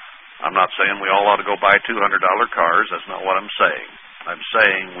I'm not saying we all ought to go buy $200 cars. That's not what I'm saying. I'm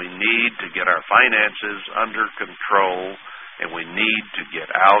saying we need to get our finances under control, and we need to get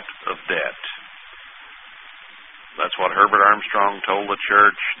out of debt. That's what Herbert Armstrong told the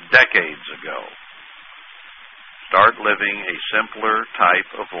church decades ago. start living a simpler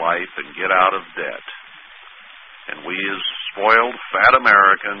type of life and get out of debt. And we as spoiled, fat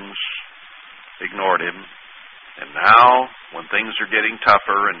Americans ignored him. And now, when things are getting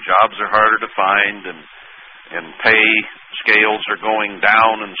tougher and jobs are harder to find and pay scales are going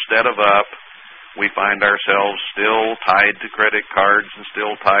down instead of up, we find ourselves still tied to credit cards and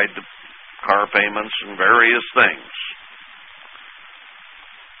still tied to car payments and various things.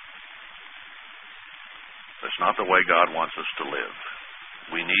 That's not the way God wants us to live.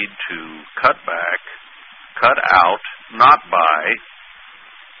 We need to cut back, cut out, not buy,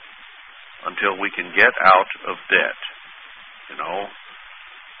 until we can get out of debt. You know,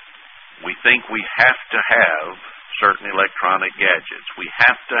 we think we have to have certain electronic gadgets. We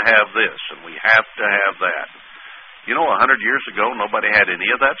have to have this, and we have to have that. You know, 100 years ago, nobody had any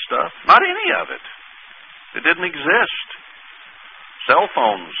of that stuff. Not any of it. It didn't exist. Cell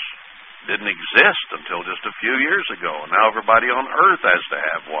phones didn't exist until just a few years ago, and now everybody on earth has to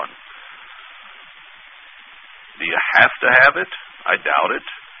have one. Do you have to have it? I doubt it.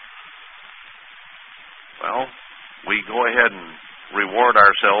 Well, we go ahead and reward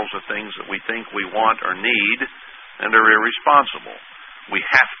ourselves with things that we think we want or need and are irresponsible. We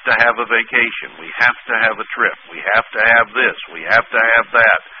have to have a vacation. We have to have a trip. We have to have this. We have to have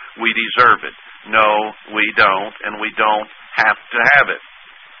that. We deserve it. No, we don't, and we don't have to have it.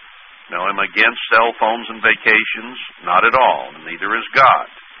 Now, I'm against cell phones and vacations. Not at all, and neither is God.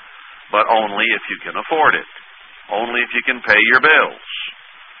 But only if you can afford it. Only if you can pay your bills.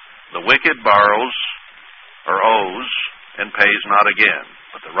 The wicked borrows or owes and pays not again,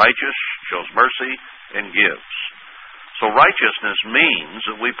 but the righteous shows mercy and gives. So righteousness means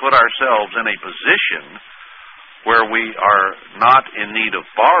that we put ourselves in a position where we are not in need of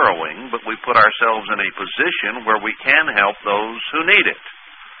borrowing, but we put ourselves in a position where we can help those who need it,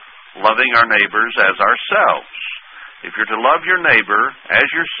 loving our neighbors as ourselves. If you're to love your neighbor as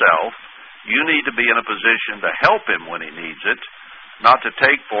yourself, you need to be in a position to help him when he needs it, not to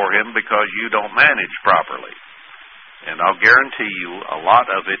take for him because you don't manage properly. And I'll guarantee you a lot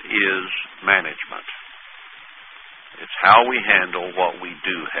of it is management. It's how we handle what we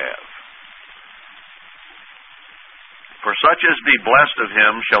do have. For such as be blessed of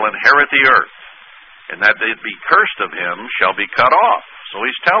him shall inherit the earth, and that they be cursed of him shall be cut off. So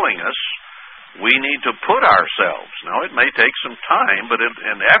he's telling us we need to put ourselves. Now it may take some time, but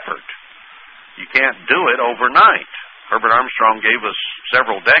an effort. You can't do it overnight. Herbert Armstrong gave us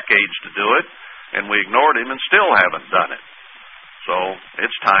several decades to do it, and we ignored him and still haven't done it. So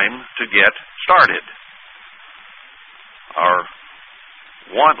it's time to get started. Our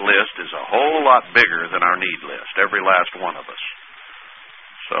want list is a whole lot bigger than our need list, every last one of us.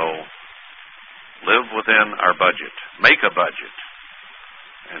 So live within our budget. Make a budget.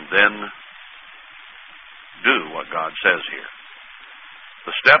 And then do what God says here.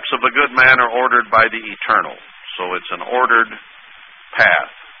 The steps of a good man are ordered by the Eternal. So it's an ordered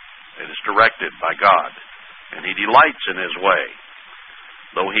path. It is directed by God. And he delights in his way.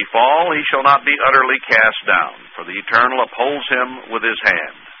 Though he fall, he shall not be utterly cast down, for the Eternal upholds him with his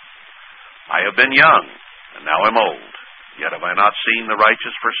hand. I have been young, and now am old. Yet have I not seen the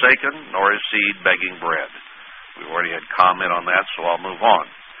righteous forsaken, nor his seed begging bread. We've already had comment on that, so I'll move on.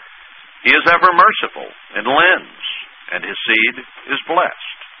 He is ever merciful and lends, and his seed is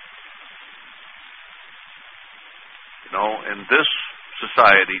blessed. You know, in this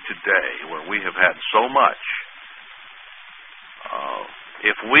society today, where we have had so much,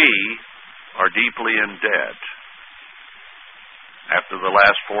 if we are deeply in debt after the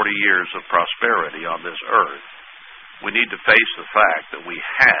last 40 years of prosperity on this earth, we need to face the fact that we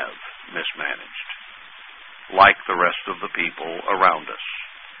have mismanaged, like the rest of the people around us.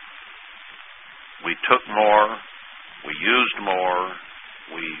 We took more, we used more,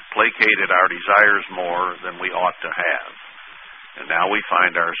 we placated our desires more than we ought to have. And now we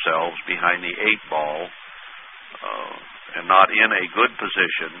find ourselves behind the eight ball and not in a good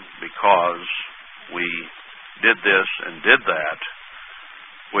position because we did this and did that,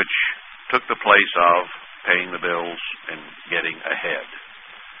 which took the place of paying the bills and getting ahead.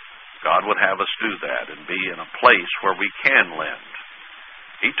 God would have us do that and be in a place where we can lend.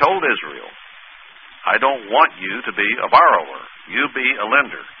 He told Israel, I don't want you to be a borrower. You be a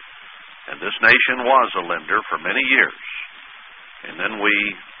lender. And this nation was a lender for many years. And then we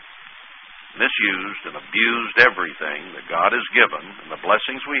misused and abused everything that God has given and the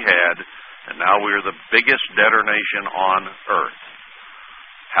blessings we had, and now we're the biggest debtor nation on earth.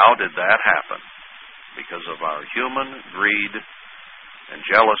 How did that happen? Because of our human greed and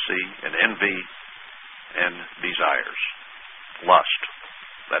jealousy and envy and desires. Lust.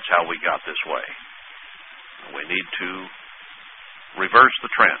 That's how we got this way. We need to reverse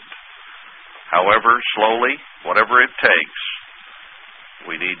the trend. However, slowly, whatever it takes,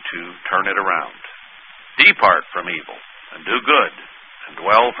 we need to turn it around. Depart from evil, and do good, and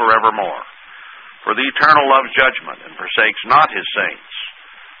dwell forevermore. For the Eternal loves judgment, and forsakes not his saints.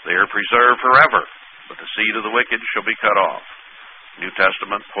 They are preserved forever, but the seed of the wicked shall be cut off. New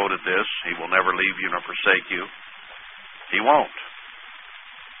Testament quoted this, he will never leave you nor forsake you. He won't.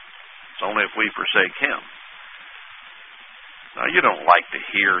 It's only if we forsake him. Now, you don't like to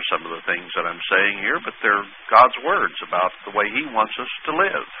hear some of the things that I'm saying here, but they're God's words about the way he wants us to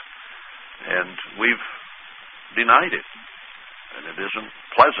live. And we've denied it. And it isn't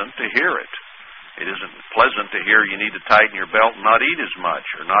pleasant to hear it. It isn't pleasant to hear you need to tighten your belt and not eat as much,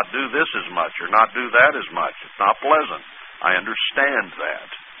 or not do this as much, or not do that as much. It's not pleasant. I understand that.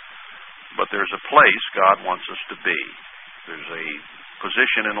 But there's a place God wants us to be. There's a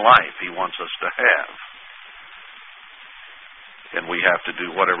position in life he wants us to have. And we have to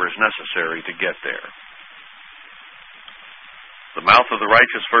do whatever is necessary to get there. The mouth of the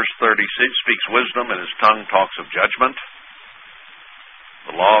righteous, verse 36, speaks wisdom, and his tongue talks of judgment.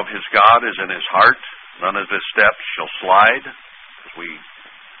 The law of his God is in his heart. None of his steps shall slide.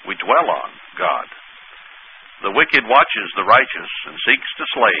 We dwell on God. The wicked watches the righteous and seeks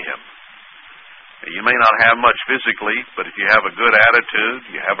to slay him. You may not have much physically, but if you have a good attitude,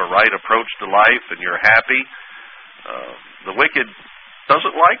 you have a right approach to life, and you're happy, the wicked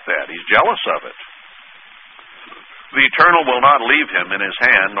doesn't like that. He's jealous of it. The Eternal will not leave him in his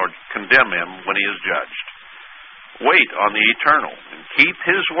hand nor condemn him when he is judged. Wait on the Eternal and keep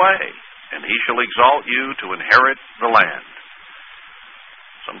his way, and he shall exalt you to inherit the land.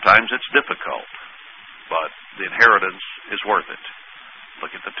 Sometimes it's difficult, but the inheritance is worth it.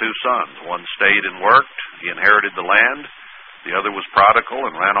 Look at the two sons. One stayed and worked. He inherited the land. The other was prodigal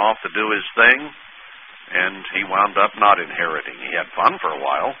and ran off to do his thing. And he wound up not inheriting. He had fun for a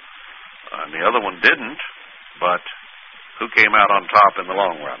while, and the other one didn't, but who came out on top in the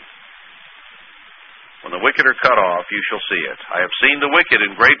long run? When the wicked are cut off, you shall see it. I have seen the wicked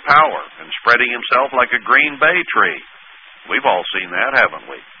in great power, and spreading himself like a green bay tree. We've all seen that, haven't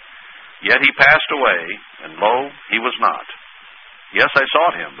we? Yet he passed away, and lo, he was not. Yes, I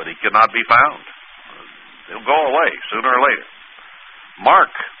sought him, but he could not be found. He'll go away sooner or later.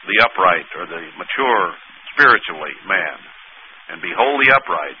 Mark the upright, or the mature spiritually man, and behold the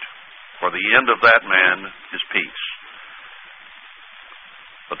upright, for the end of that man is peace.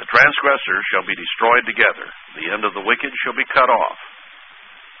 But the transgressors shall be destroyed together. The end of the wicked shall be cut off.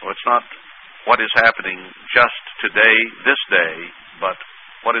 So it's not what is happening just today, this day, but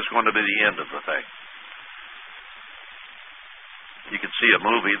what is going to be the end of the thing. You can see a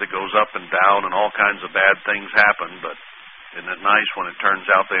movie that goes up and down and all kinds of bad things happen, but isn't it nice when it turns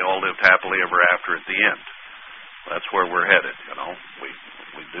out they all lived happily ever after at the end? That's where we're headed, you know.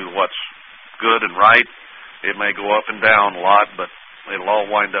 We do what's good and right. It may go up and down a lot, but it'll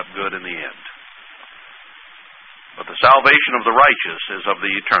all wind up good in the end. But the salvation of the righteous is of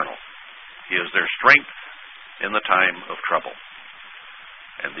the Eternal. He is their strength in the time of trouble.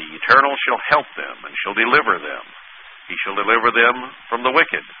 And the Eternal shall help them and shall deliver them. He shall deliver them from the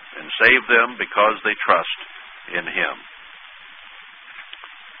wicked and save them because they trust in him.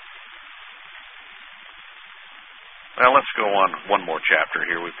 Well, let's go on one more chapter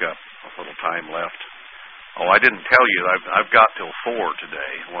here. We've got a little time left. Oh, I didn't tell you. I've got till 4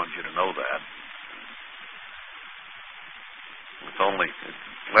 today. I wanted you to know that.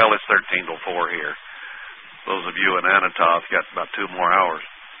 It's 13 till 4 here. Those of you in Anatov got about 2 more hours.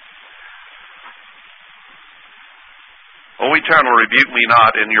 O Eternal, rebuke me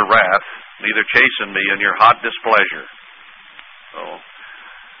not in your wrath, neither chasten me in your hot displeasure. So,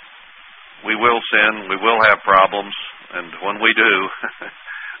 we will sin, we will have problems, and when we do,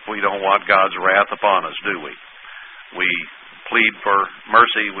 we don't want God's wrath upon us, do we? We plead for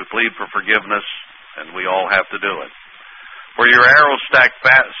mercy, we plead for forgiveness, and we all have to do it. For your arrows stick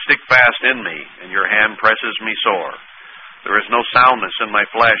fast in me, and your hand presses me sore. There is no soundness in my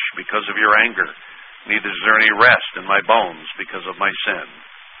flesh because of your anger, neither is there any rest in my bones because of my sin.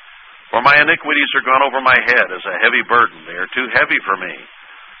 For my iniquities are gone over my head as a heavy burden. They are too heavy for me.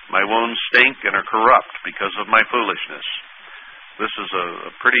 My wounds stink and are corrupt because of my foolishness. This is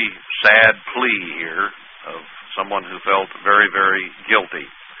a pretty sad plea here of someone who felt very, very guilty,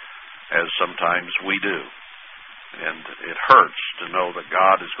 as sometimes we do. And it hurts to know that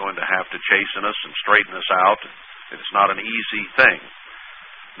God is going to have to chasten us and straighten us out. It's not an easy thing.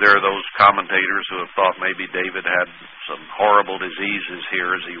 There are those commentators who have thought maybe David had some horrible diseases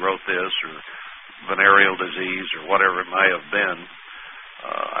here as he wrote this, or venereal disease, or whatever it may have been.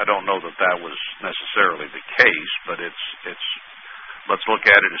 I don't know that that was necessarily the case, but let's look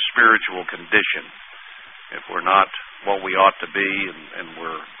at it as spiritual condition. If we're not what we ought to be, and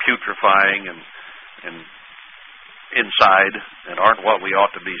we're putrefying and inside and aren't what we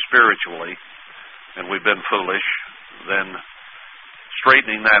ought to be spiritually, and we've been foolish, then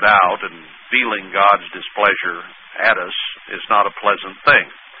straightening that out and feeling God's displeasure at us is not a pleasant thing.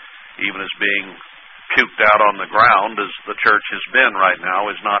 Even as being puked out on the ground, as the church has been right now,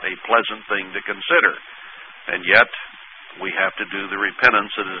 is not a pleasant thing to consider. And yet, we have to do the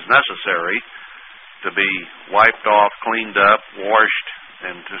repentance that is necessary to be wiped off, cleaned up, washed,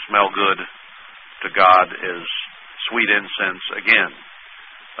 and to smell good to God as sweet incense again.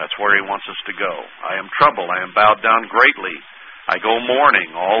 That's where He wants us to go. I am troubled. I am bowed down greatly. I go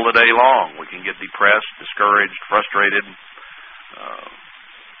mourning all the day long. We can get depressed, discouraged, frustrated.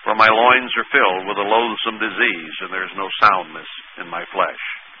 For my loins are filled with a loathsome disease, and there is no soundness in my flesh.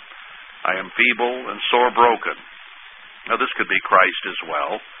 I am feeble and sore broken. Now, this could be Christ as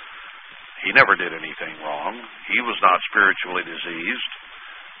well. He never did anything wrong. He was not spiritually diseased,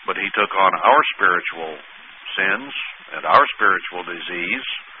 but He took on our spiritual sins and our spiritual disease.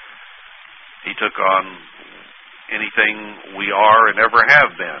 He took on anything we are and ever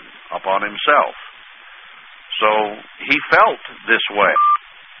have been upon Himself. So He felt this way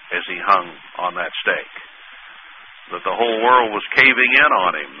as He hung on that stake, that the whole world was caving in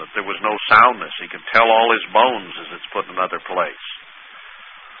on Him, that there was no soundness. He could tell all His bones as it's put in another place.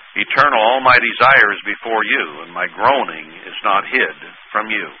 Eternal, all my desire is before You, and my groaning is not hid from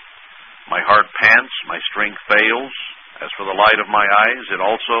You. My heart pants, my strength fails. As for the light of my eyes, it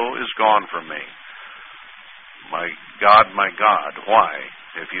also is gone from me. My God, why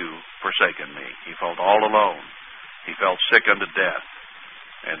have You forsaken me? He felt all alone. He felt sick unto death,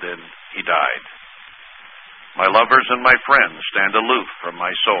 and then He died. My lovers and my friends stand aloof from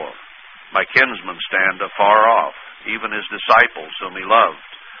my sore. My kinsmen stand afar off, even His disciples whom He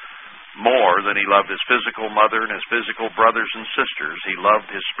loved. More than He loved His physical mother and His physical brothers and sisters, He loved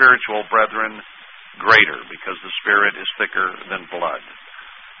His spiritual brethren greater, because the Spirit is thicker than blood.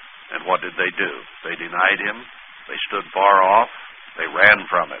 And what did they do? They denied Him. They stood far off. They ran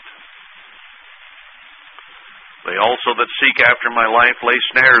from it. They also that seek after my life lay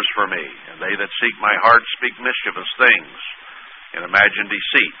snares for me, and they that seek my heart speak mischievous things, and imagine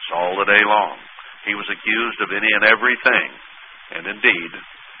deceits all the day long. He was accused of any and everything, and indeed,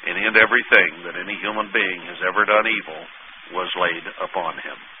 any and everything that any human being has ever done evil was laid upon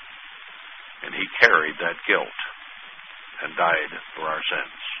Him. And He carried that guilt and died for our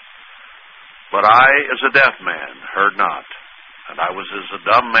sins. But I, as a deaf man, heard not, and I was as a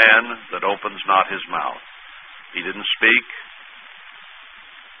dumb man that opens not his mouth. He didn't speak.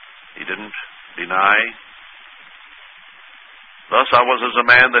 He didn't deny. Thus I was as a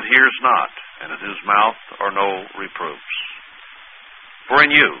man that hears not, and in whose mouth are no reproofs. For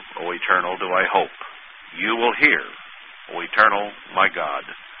in You, O Eternal, do I hope. You will hear, O Eternal, my God.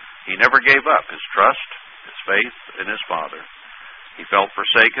 He never gave up His trust, His faith in His Father. He felt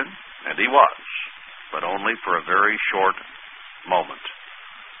forsaken, and He was, but only for a very short moment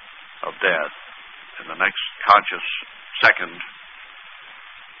of death. In the next conscious second,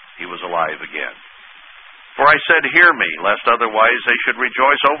 He was alive again. For I said, hear me, lest otherwise they should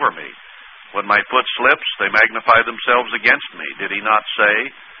rejoice over me. When my foot slips, they magnify themselves against me. Did He not say,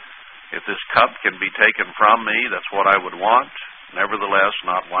 if this cup can be taken from me, that's what I would want. Nevertheless,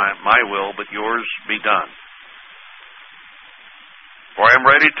 not my will, but Yours be done. For I am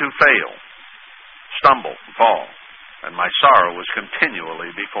ready to fail, stumble, and fall, and my sorrow is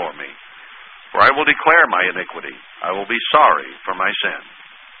continually before me. For I will declare my iniquity. I will be sorry for my sin.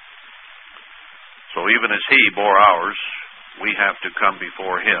 So even as He bore ours, we have to come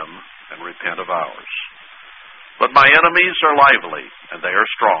before Him and repent of ours. But my enemies are lively, and they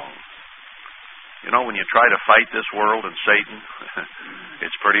are strong. You know, when you try to fight this world and Satan,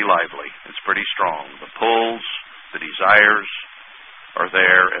 it's pretty lively. It's pretty strong. The pulls, the desires are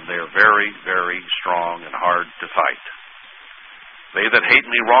there, and they are very, very strong and hard to fight. They that hate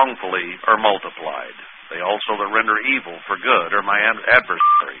me wrongfully are multiplied. They also that render evil for good are my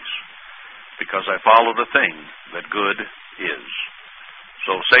adversaries, because I follow the thing that good is.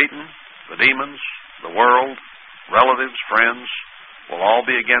 So Satan, the demons, the world, relatives, friends, will all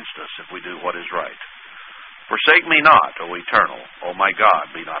be against us if we do what is right. Forsake me not, O Eternal, O my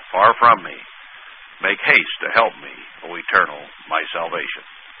God, be not far from me. Make haste to help me, O Eternal, my salvation.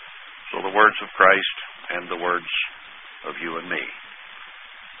 So the words of Christ and the words of you and me,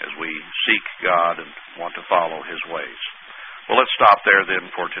 as we seek God and want to follow His ways. Well, let's stop there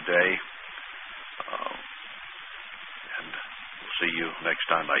then for today. And we'll see you next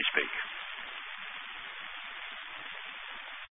time I speak.